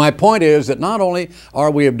 So my point is that not only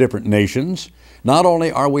are we of different nations, not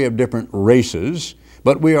only are we of different races,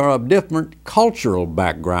 but we are of different cultural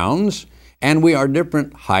backgrounds, and we are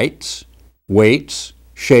different heights, weights,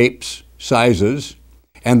 shapes, sizes,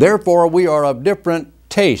 and therefore we are of different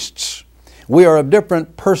tastes. We are of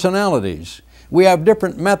different personalities. We have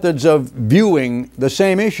different methods of viewing the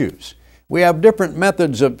same issues. We have different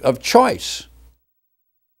methods of choice.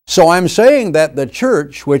 So I'm saying that the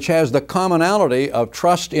church, which has the commonality of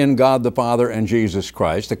trust in God the Father and Jesus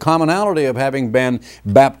Christ, the commonality of having been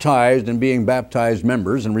baptized and being baptized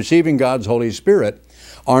members and receiving God's Holy Spirit,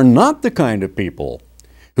 are not the kind of people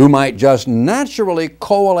who might just naturally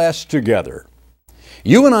coalesce together.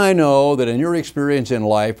 You and I know that in your experience in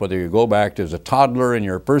life, whether you go back to as a toddler in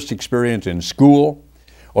your first experience in school,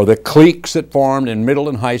 or the cliques that formed in middle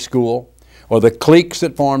and high school, or the cliques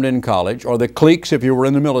that formed in college, or the cliques if you were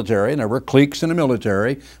in the military, and there were cliques in the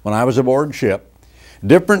military when I was aboard ship,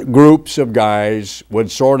 different groups of guys would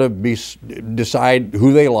sort of decide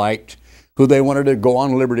who they liked, who they wanted to go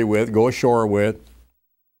on liberty with, go ashore with,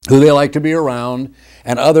 who they liked to be around,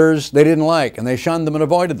 and others they didn't like, and they shunned them and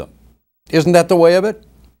avoided them. Isn't that the way of it?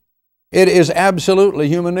 It is absolutely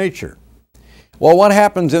human nature. Well, what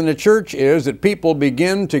happens in the church is that people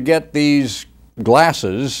begin to get these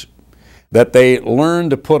glasses that they learn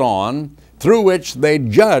to put on, through which they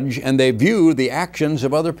judge and they view the actions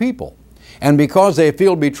of other people. And because they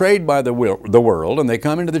feel betrayed by the world and they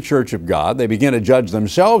come into the church of God, they begin to judge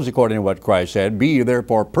themselves according to what Christ said, "Be ye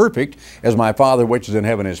therefore perfect, as my Father which is in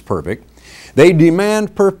heaven is perfect." They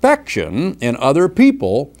demand perfection in other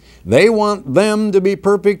people. They want them to be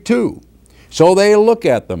perfect too. So they look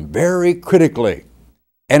at them very critically.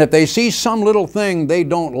 And if they see some little thing they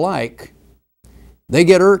don't like, they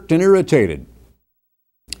get irked and irritated.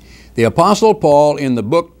 The Apostle Paul in the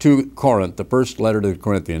book to Corinth, the first letter to the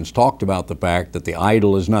Corinthians, talked about the fact that the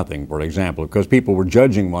idol is nothing, for example, because people were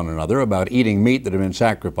judging one another about eating meat that had been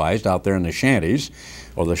sacrificed out there in the shanties,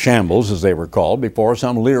 or the shambles as they were called, before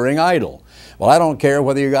some leering idol. Well, I don't care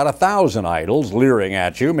whether you got 1,000 idols leering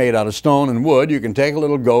at you, made out of stone and wood. You can take a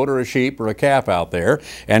little goat or a sheep or a calf out there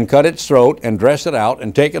and cut its throat and dress it out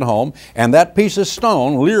and take it home, and that piece of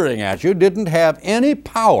stone leering at you didn't have any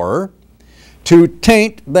power to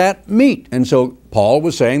taint that meat. And so Paul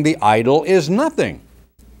was saying the idol is nothing.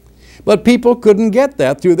 But people couldn't get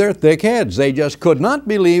that through their thick heads. They just could not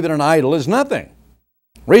believe that an idol is nothing.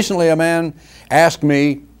 Recently a man asked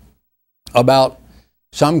me about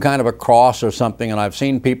some kind of a cross or something, and I've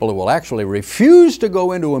seen people who will actually refuse to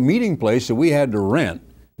go into a meeting place that we had to rent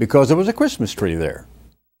because there was a Christmas tree there,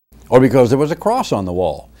 or because there was a cross on the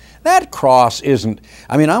wall. That cross isn't,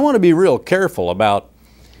 I want to be real careful about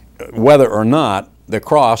whether or not the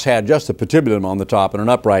cross had just a patibulum on the top and an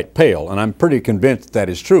upright pail, and I'm pretty convinced that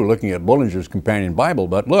is true looking at Bullinger's Companion Bible.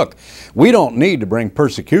 But look, we don't need to bring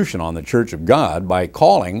persecution on the Church of God by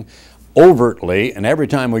calling overtly, and every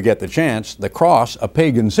time we get the chance, the cross a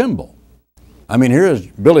pagan symbol. Here is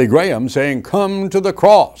Billy Graham saying, "Come to the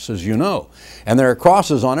cross," as you know. And there are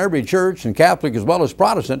crosses on every church, and Catholic as well as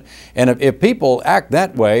Protestant. And if people act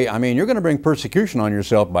that way, you're going to bring persecution on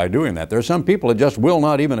yourself by doing that. There are some people that just will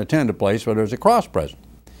not even attend a place where there's a cross present.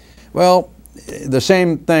 Well, the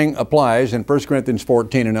same thing applies in 1 Corinthians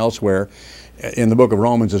 14 and elsewhere, in the book of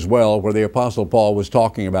Romans as well, where the Apostle Paul was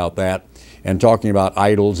talking about that and talking about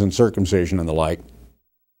idols and circumcision and the like.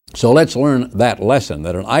 So let's learn that lesson,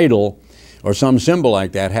 that an idol or some symbol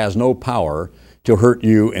like that has no power to hurt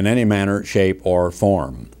you in any manner, shape, or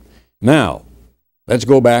form. Now, let's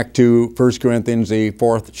go back to 1 Corinthians, the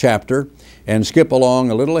 4th chapter, and skip along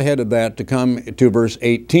a little ahead of that to come to verse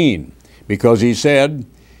 18, because he said,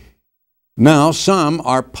 "Now some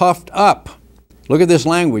are puffed up." Look at this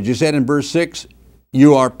language. He said in verse 6,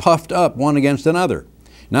 "You are puffed up one against another."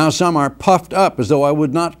 Now some are puffed up as though I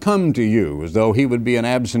would not come to you, as though he would be an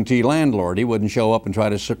absentee landlord. He wouldn't show up and try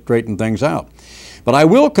to straighten things out. "But I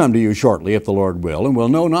will come to you shortly, if the Lord will, and will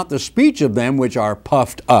know not the speech of them which are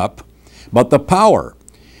puffed up, but the power."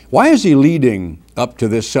 Why is he leading up to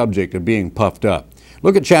this subject of being puffed up?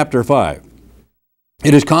 Look at chapter 5.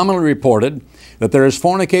 "It is commonly reported that there is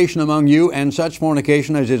fornication among you, and such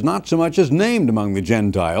fornication as is not so much as named among the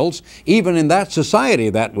Gentiles, even in that society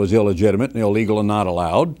that was illegitimate and illegal and not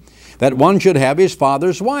allowed, that one should have his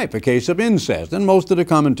father's wife," a case of incest. And most of the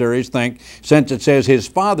commentaries think, since it says his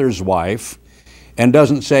father's wife and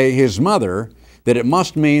doesn't say his mother, that it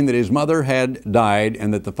must mean that his mother had died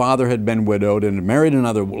and that the father had been widowed and had married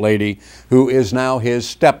another lady who is now his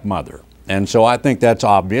stepmother. And so I think that's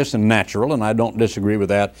obvious and natural, and I don't disagree with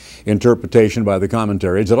that interpretation by the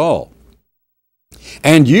commentaries at all.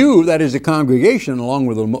 "And you," that is the congregation along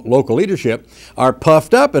with the local leadership, "are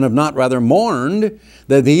puffed up and have not rather mourned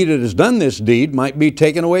that he that has done this deed might be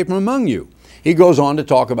taken away from among you." He goes on to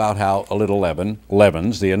talk about how a little leaven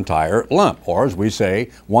leavens the entire lump, or as we say,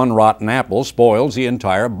 one rotten apple spoils the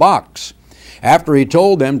entire box. After he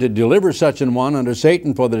told them to deliver such an one unto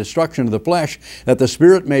Satan for the destruction of the flesh, that the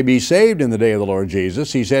spirit may be saved in the day of the Lord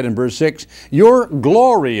Jesus, he said in verse 6, "You're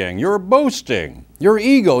glorying, you're boasting, your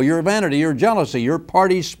ego, your vanity, your jealousy, your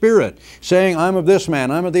party spirit, saying, I'm of this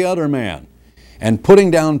man, I'm of the other man," and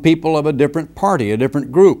putting down people of a different party, a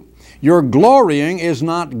different group. "Your glorying is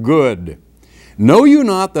not good. Know you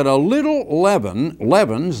not that a little leaven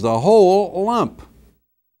leavens the whole lump?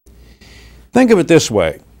 Think of it this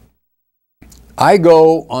way. I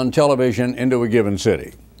go on television into a given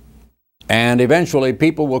city, and eventually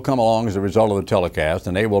people will come along as a result of the telecast,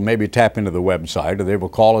 and they will maybe tap into the website, or they will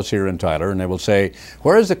call us here in Tyler, and they will say,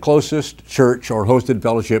 where is the closest church or hosted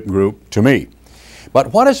fellowship group to me?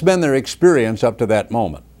 But what has been their experience up to that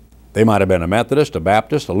moment? They might have been a Methodist, a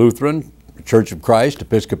Baptist, a Lutheran, a Church of Christ,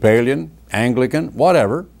 Episcopalian, Anglican,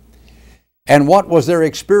 whatever. And what was their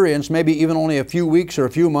experience maybe even only a few weeks or a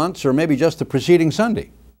few months or maybe just the preceding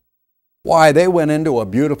Sunday? Why, they went into a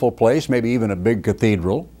beautiful place, maybe even a big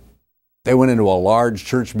cathedral. They went into a large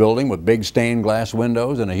church building with big stained glass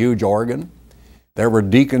windows and a huge organ. There were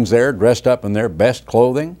deacons there dressed up in their best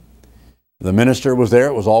clothing. The minister was there.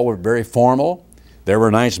 It was all very formal. There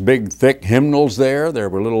were nice big thick hymnals there. There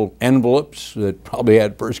were little envelopes that probably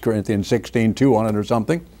had 1 Corinthians 16:2 on it or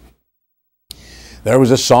something. There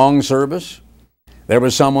was a song service. There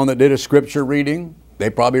was someone that did a scripture reading.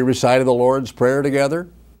 They probably recited the Lord's Prayer together.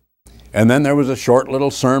 And then there was a short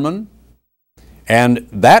little sermon. And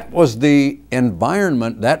that was the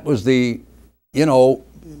environment, that was the,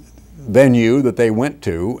 venue that they went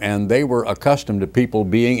to, and they were accustomed to people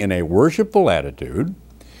being in a worshipful attitude,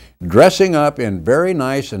 dressing up in very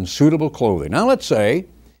nice and suitable clothing. Now let's say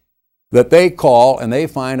that they call and they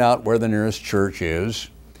find out where the nearest church is,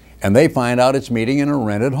 and they find out it's meeting in a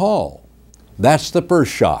rented hall. That's the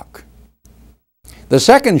first shock. The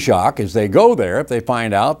second shock is they go there if they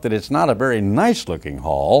find out that it's not a very nice looking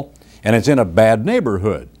hall and it's in a bad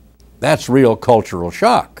neighborhood. That's real cultural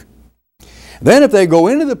shock. Then if they go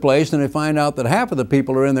into the place and they find out that half of the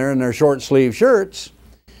people are in there in their short sleeve shirts,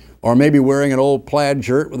 or maybe wearing an old plaid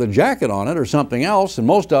shirt with a jacket on it or something else, and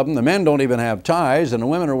most of them, the men don't even have ties and the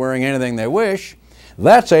women are wearing anything they wish,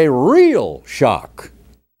 that's a real shock.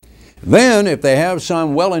 Then, if they have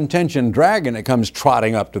some well-intentioned dragon that comes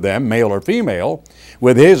trotting up to them, male or female,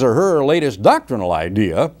 with his or her latest doctrinal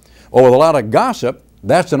idea, or with a lot of gossip,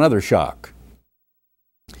 that's another shock.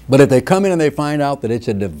 But if they come in and they find out that it's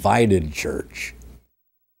a divided church,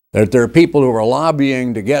 that there are people who are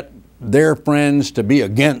lobbying to get their friends to be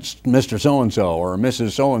against Mr. So-and-so or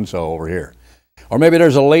Mrs. So-and-so over here, or maybe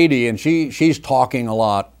there's a lady and she's talking a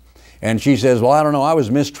lot, and she says, well, I don't know, I was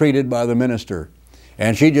mistreated by the minister.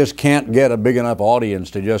 And she just can't get a big enough audience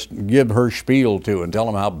to just give her spiel to and tell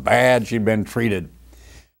them how bad she'd been treated.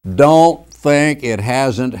 Don't think it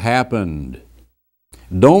hasn't happened.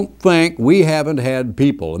 Don't think we haven't had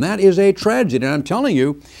people. And that is a tragedy. And I'm telling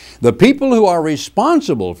you, the people who are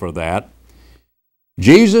responsible for that,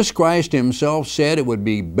 Jesus Christ himself said it would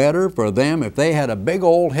be better for them if they had a big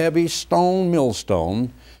old heavy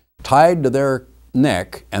millstone tied to their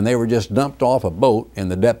neck and they were just dumped off a boat in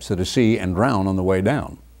the depths of the sea and drowned on the way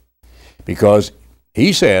down. Because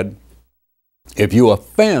he said, if you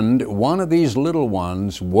offend one of these little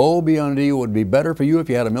ones, woe be unto you. It would be better for you if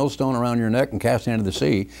you had a millstone around your neck and cast it into the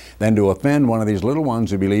sea than to offend one of these little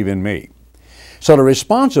ones who believe in me. So the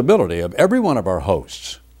responsibility of every one of our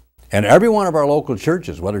hosts and every one of our local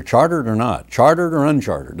churches, whether chartered or not, chartered or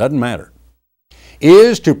unchartered, doesn't matter,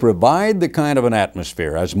 is to provide the kind of an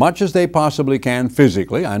atmosphere as much as they possibly can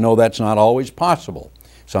physically. I know that's not always possible.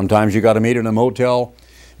 Sometimes you got to meet in a motel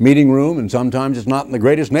meeting room, and sometimes it's not in the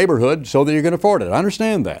greatest neighborhood so that you can afford it. I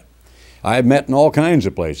understand that. I've met in all kinds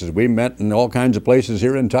of places. We've met in all kinds of places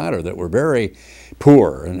here in Tyler that were very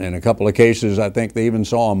poor. And in a couple of cases, I think they even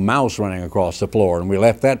saw a mouse running across the floor, and we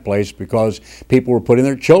left that place because people were putting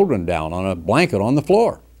their children down on a blanket on the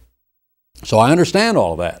floor. So I understand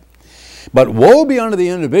all of that. But woe be unto the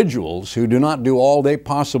individuals who do not do all they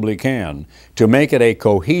possibly can to make it a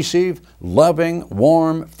cohesive, loving,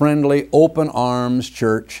 warm, friendly, open arms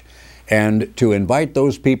church, and to invite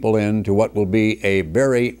those people into what will be a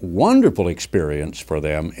very wonderful experience for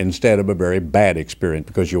them instead of a very bad experience.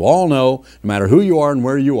 Because you all know, no matter who you are and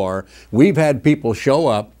where you are, we've had people show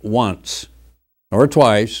up once or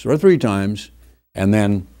twice or three times and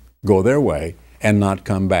then go their way and not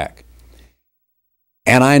come back.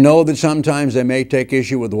 And I know that sometimes they may take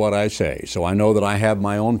issue with what I say. So I know that I have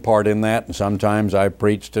my own part in that. And sometimes I've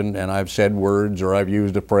preached and I've said words or I've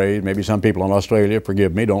used a phrase. Maybe some people in Australia,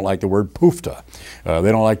 forgive me, don't like the word poofta.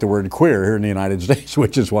 They don't like the word queer here in the United States,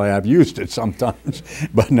 which is why I've used it sometimes.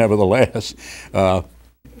 But nevertheless,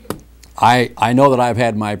 I know that I've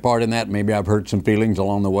had my part in that. Maybe I've hurt some feelings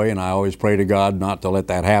along the way, and I always pray to God not to let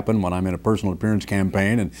that happen when I'm in a personal appearance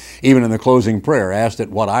campaign. And even in the closing prayer, ask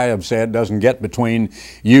that what I have said doesn't get between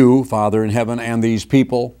you, Father in heaven, and these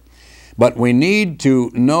people. But we need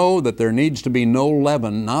to know that there needs to be no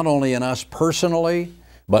leaven, not only in us personally,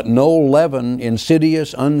 but no leaven,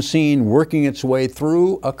 insidious, unseen, working its way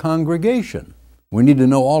through a congregation. We need to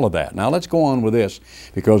know all of that. Now let's go on with this,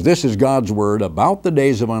 because this is God's word about the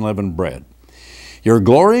days of unleavened bread. Your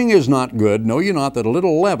glorying is not good. Know ye not that a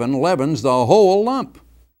little leaven leavens the whole lump?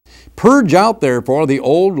 Purge out therefore the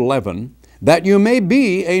old leaven, that you may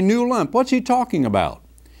be a new lump. What's he talking about?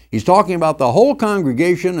 He's talking about the whole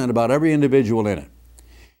congregation and about every individual in it.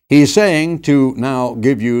 He's saying, to now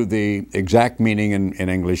give you the exact meaning in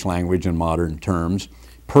English language and modern terms,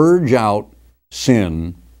 purge out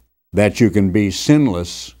sin, that you can be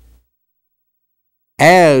sinless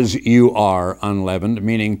as you are unleavened,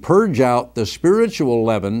 meaning purge out the spiritual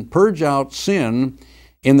leaven, purge out sin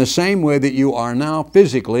in the same way that you are now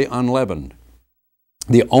physically unleavened.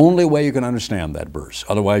 The only way you can understand that verse.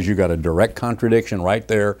 Otherwise, you've got a direct contradiction right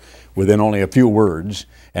there within only a few words,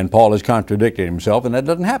 and Paul is contradicting himself, and that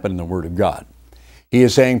doesn't happen in the Word of God. He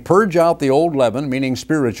is saying, purge out the old leaven, meaning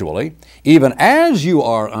spiritually, even as you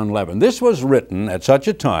are unleavened. This was written at such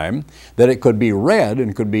a time that it could be read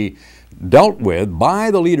and could be dealt with by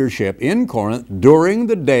the leadership in Corinth during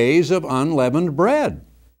the days of unleavened bread.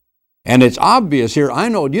 And it's obvious here. You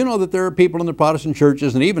know that there are people in the Protestant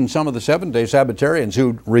churches and even some of the Seventh-day Sabbatarians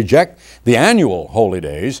who reject the annual holy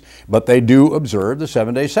days, but they do observe the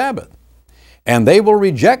seven-day Sabbath. And they will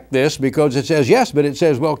reject this because it says, yes, but it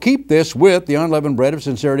says, well, keep this with the unleavened bread of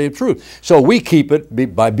sincerity of truth. So we keep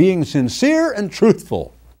it by being sincere and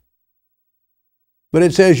truthful. But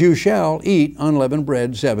it says, you shall eat unleavened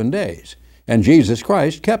bread 7 days. And Jesus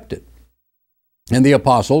Christ kept it. And the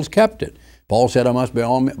apostles kept it. Paul said, I must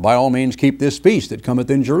by all means keep this feast that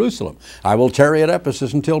cometh in Jerusalem. I will tarry at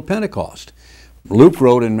Ephesus until Pentecost. Luke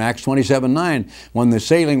wrote in Acts 27:9, when the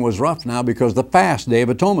sailing was rough now because the fast, Day of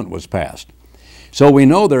Atonement, was past. So we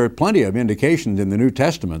know there are plenty of indications in the New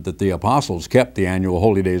Testament that the apostles kept the annual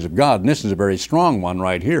holy days of God, and this is a very strong one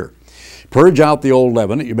right here. Purge out the old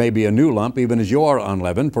leaven, that you may be a new lump, even as you are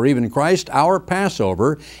unleavened, for even Christ our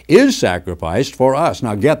Passover is sacrificed for us.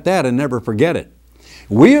 Now get that and never forget it.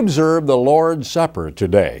 We observe the Lord's Supper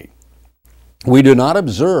today. We do not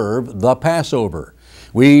observe the Passover.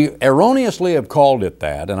 We erroneously have called it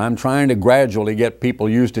that, and I'm trying to gradually get people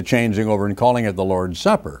used to changing over and calling it the Lord's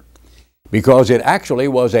Supper, because it actually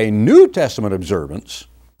was a New Testament observance,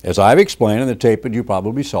 as I've explained in the tape that you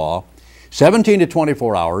probably saw, 17 to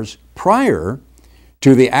 24 hours prior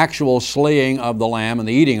to the actual slaying of the lamb and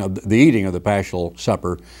the eating of the Paschal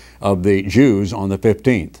Supper of the Jews on the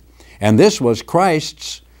 15th. And this was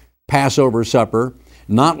Christ's Passover supper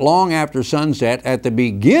not long after sunset at the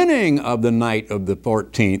beginning of the night of the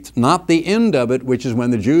 14th, not the end of it, which is when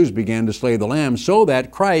the Jews began to slay the lamb, so that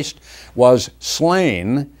Christ was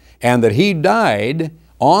slain and that he died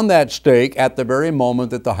on that stake at the very moment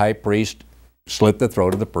that the high priest slit the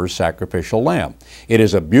throat of the first sacrificial lamb. It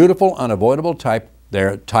is a beautiful, unavoidable type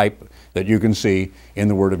that you can see in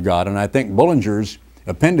the Word of God. And I think Bullinger's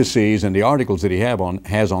appendices and the articles that he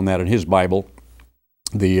has on that in his Bible,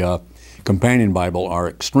 the companion Bible, are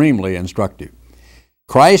extremely instructive.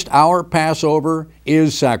 Christ, our Passover,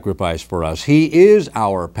 is sacrificed for us. He is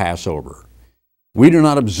our Passover. We do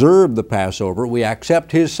not observe the Passover. We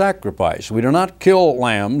accept His sacrifice. We do not kill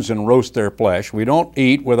lambs and roast their flesh. We don't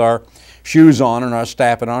eat with our shoes on and our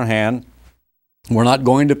staff in our hand. We're not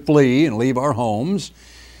going to flee and leave our homes.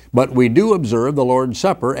 But we do observe the Lord's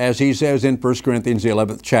Supper, as he says in 1 Corinthians, the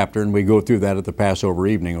 11th chapter, and we go through that at the Passover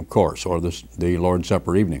evening, of course, or the Lord's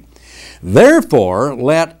Supper evening. Therefore,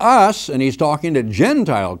 let us, and he's talking to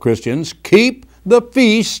Gentile Christians, keep the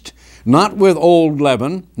feast, not with old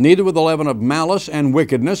leaven, neither with the leaven of malice and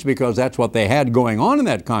wickedness, because that's what they had going on in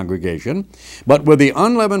that congregation, but with the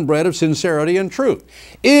unleavened bread of sincerity and truth.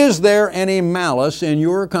 Is there any malice in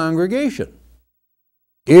your congregation?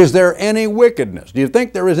 Is there any wickedness? Do you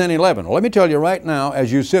think there is any leaven? Well, let me tell you right now,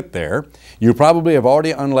 as you sit there, you probably have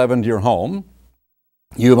already unleavened your home.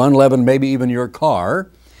 You have unleavened maybe even your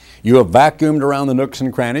car. You have vacuumed around the nooks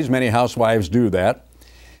and crannies. Many housewives do that.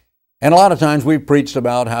 And a lot of times we've preached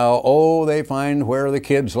about how, they find where the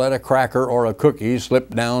kids let a cracker or a cookie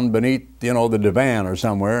slip down beneath, the divan or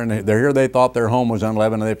somewhere, and they're here, they thought their home was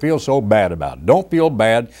unleavened, and they feel so bad about it. Don't feel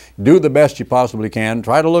bad. Do the best you possibly can.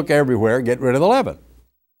 Try to look everywhere. Get rid of the leaven.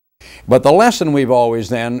 But the lesson we've always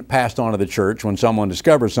then passed on to the church when someone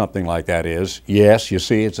discovers something like that is, yes, you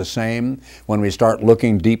see, it's the same. When we start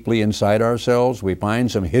looking deeply inside ourselves, we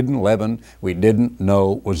find some hidden leaven we didn't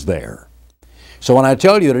know was there. So when I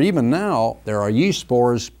tell you that even now there are yeast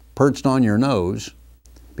spores perched on your nose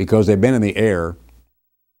because they've been in the air,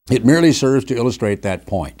 it merely serves to illustrate that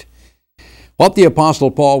point. What the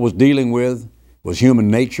Apostle Paul was dealing with was human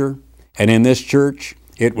nature, and in this church,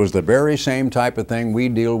 It was the very same type of thing we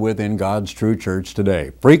deal with in God's true church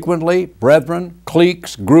today. Frequently, brethren,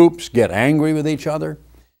 cliques, groups get angry with each other.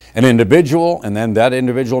 An individual, and then that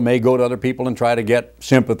individual may go to other people and try to get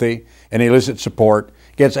sympathy and elicit support,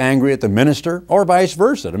 gets angry at the minister, or vice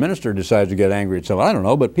versa. The minister decides to get angry at someone. I don't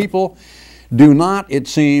know, but people do not, it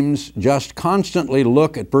seems, just constantly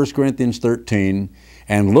look at 1 Corinthians 13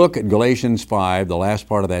 and look at Galatians 5, the last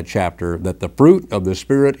part of that chapter, that the fruit of the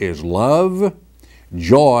Spirit is love,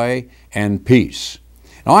 joy, and peace.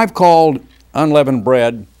 Now, I've called unleavened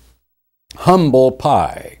bread humble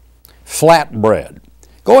pie, flat bread.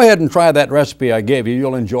 Go ahead and try that recipe I gave you.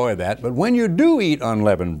 You'll enjoy that. But when you do eat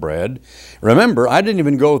unleavened bread, remember, I didn't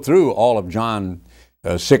even go through all of John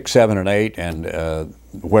 6, 7, and 8, and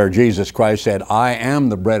where Jesus Christ said, I am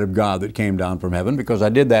the bread of God that came down from heaven, because I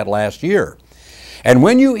did that last year. And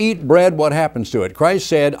when you eat bread, what happens to it? Christ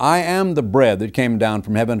said, I am the bread that came down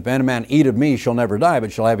from heaven. If any man eat of me, shall never die,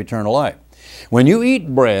 but shall have eternal life. When you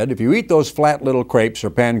eat bread, if you eat those flat little crepes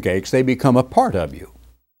or pancakes, they become a part of you.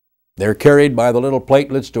 They're carried by the little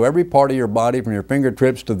platelets to every part of your body, from your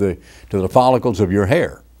fingertips to the follicles of your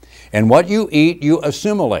hair. And what you eat, you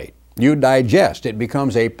assimilate, you digest. It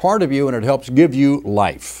becomes a part of you, and it helps give you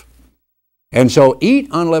life. And so eat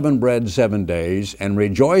unleavened bread 7 days and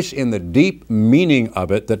rejoice in the deep meaning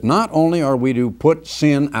of it, that not only are we to put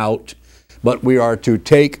sin out, but we are to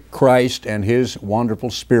take Christ and His wonderful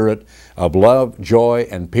Spirit of love, joy,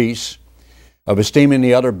 and peace, of esteeming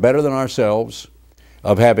the other better than ourselves,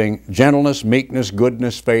 of having gentleness, meekness,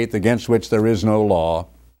 goodness, faith, against which there is no law,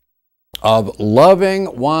 of loving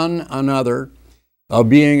one another, of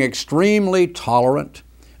being extremely tolerant,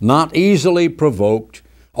 not easily provoked,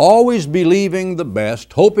 always believing the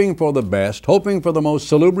best, hoping for the best, hoping for the most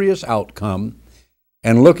salubrious outcome,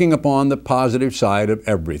 and looking upon the positive side of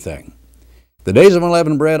everything. The Days of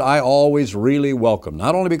Unleavened Bread I always really welcome,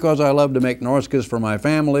 not only because I love to make Norskas for my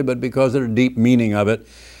family, but because of the deep meaning of it.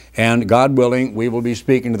 And God willing, we will be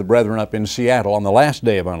speaking to the brethren up in Seattle on the last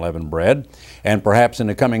day of Unleavened Bread. And perhaps in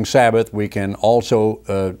the coming Sabbath, we can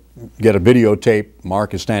also get a videotape.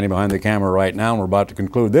 Mark is standing behind the camera right now, and we're about to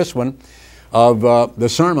conclude this one, of the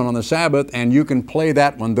sermon on the Sabbath, and you can play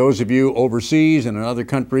that one, those of you overseas and in other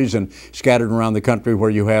countries and scattered around the country where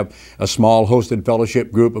you have a small hosted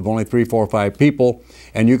fellowship group of only 3, 4, 5 people,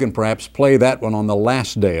 and you can perhaps play that one on the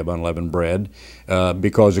last day of Unleavened Bread,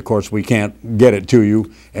 because of course we can't get it to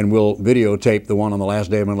you, and we'll videotape the one on the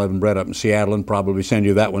last day of Unleavened Bread up in Seattle and probably send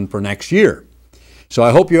you that one for next year. So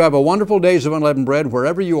I hope you have a wonderful Days of Unleavened Bread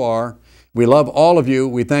wherever you are. We love all of you.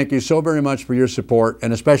 We thank you so very much for your support,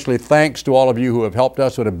 and especially thanks to all of you who have helped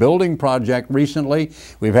us with a building project recently.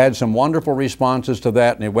 We've had some wonderful responses to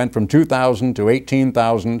that, and it went from 2,000 to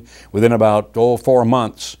 18,000 within about 4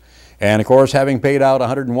 months. And of course, having paid out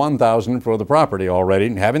 $101,000 for the property already,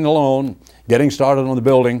 and having the loan, getting started on the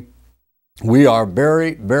building, we are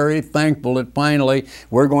very, very thankful that finally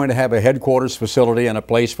we're going to have a headquarters facility and a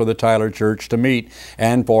place for the Tyler Church to meet,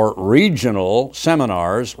 and for regional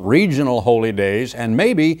seminars, regional holy days, and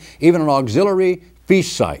maybe even an auxiliary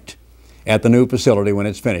feast site at the new facility when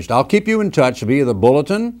it's finished. I'll keep you in touch via the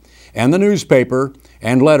bulletin and the newspaper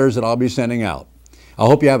and letters that I'll be sending out. I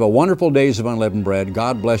hope you have a wonderful Days of Unleavened Bread.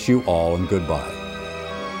 God bless you all, and goodbye.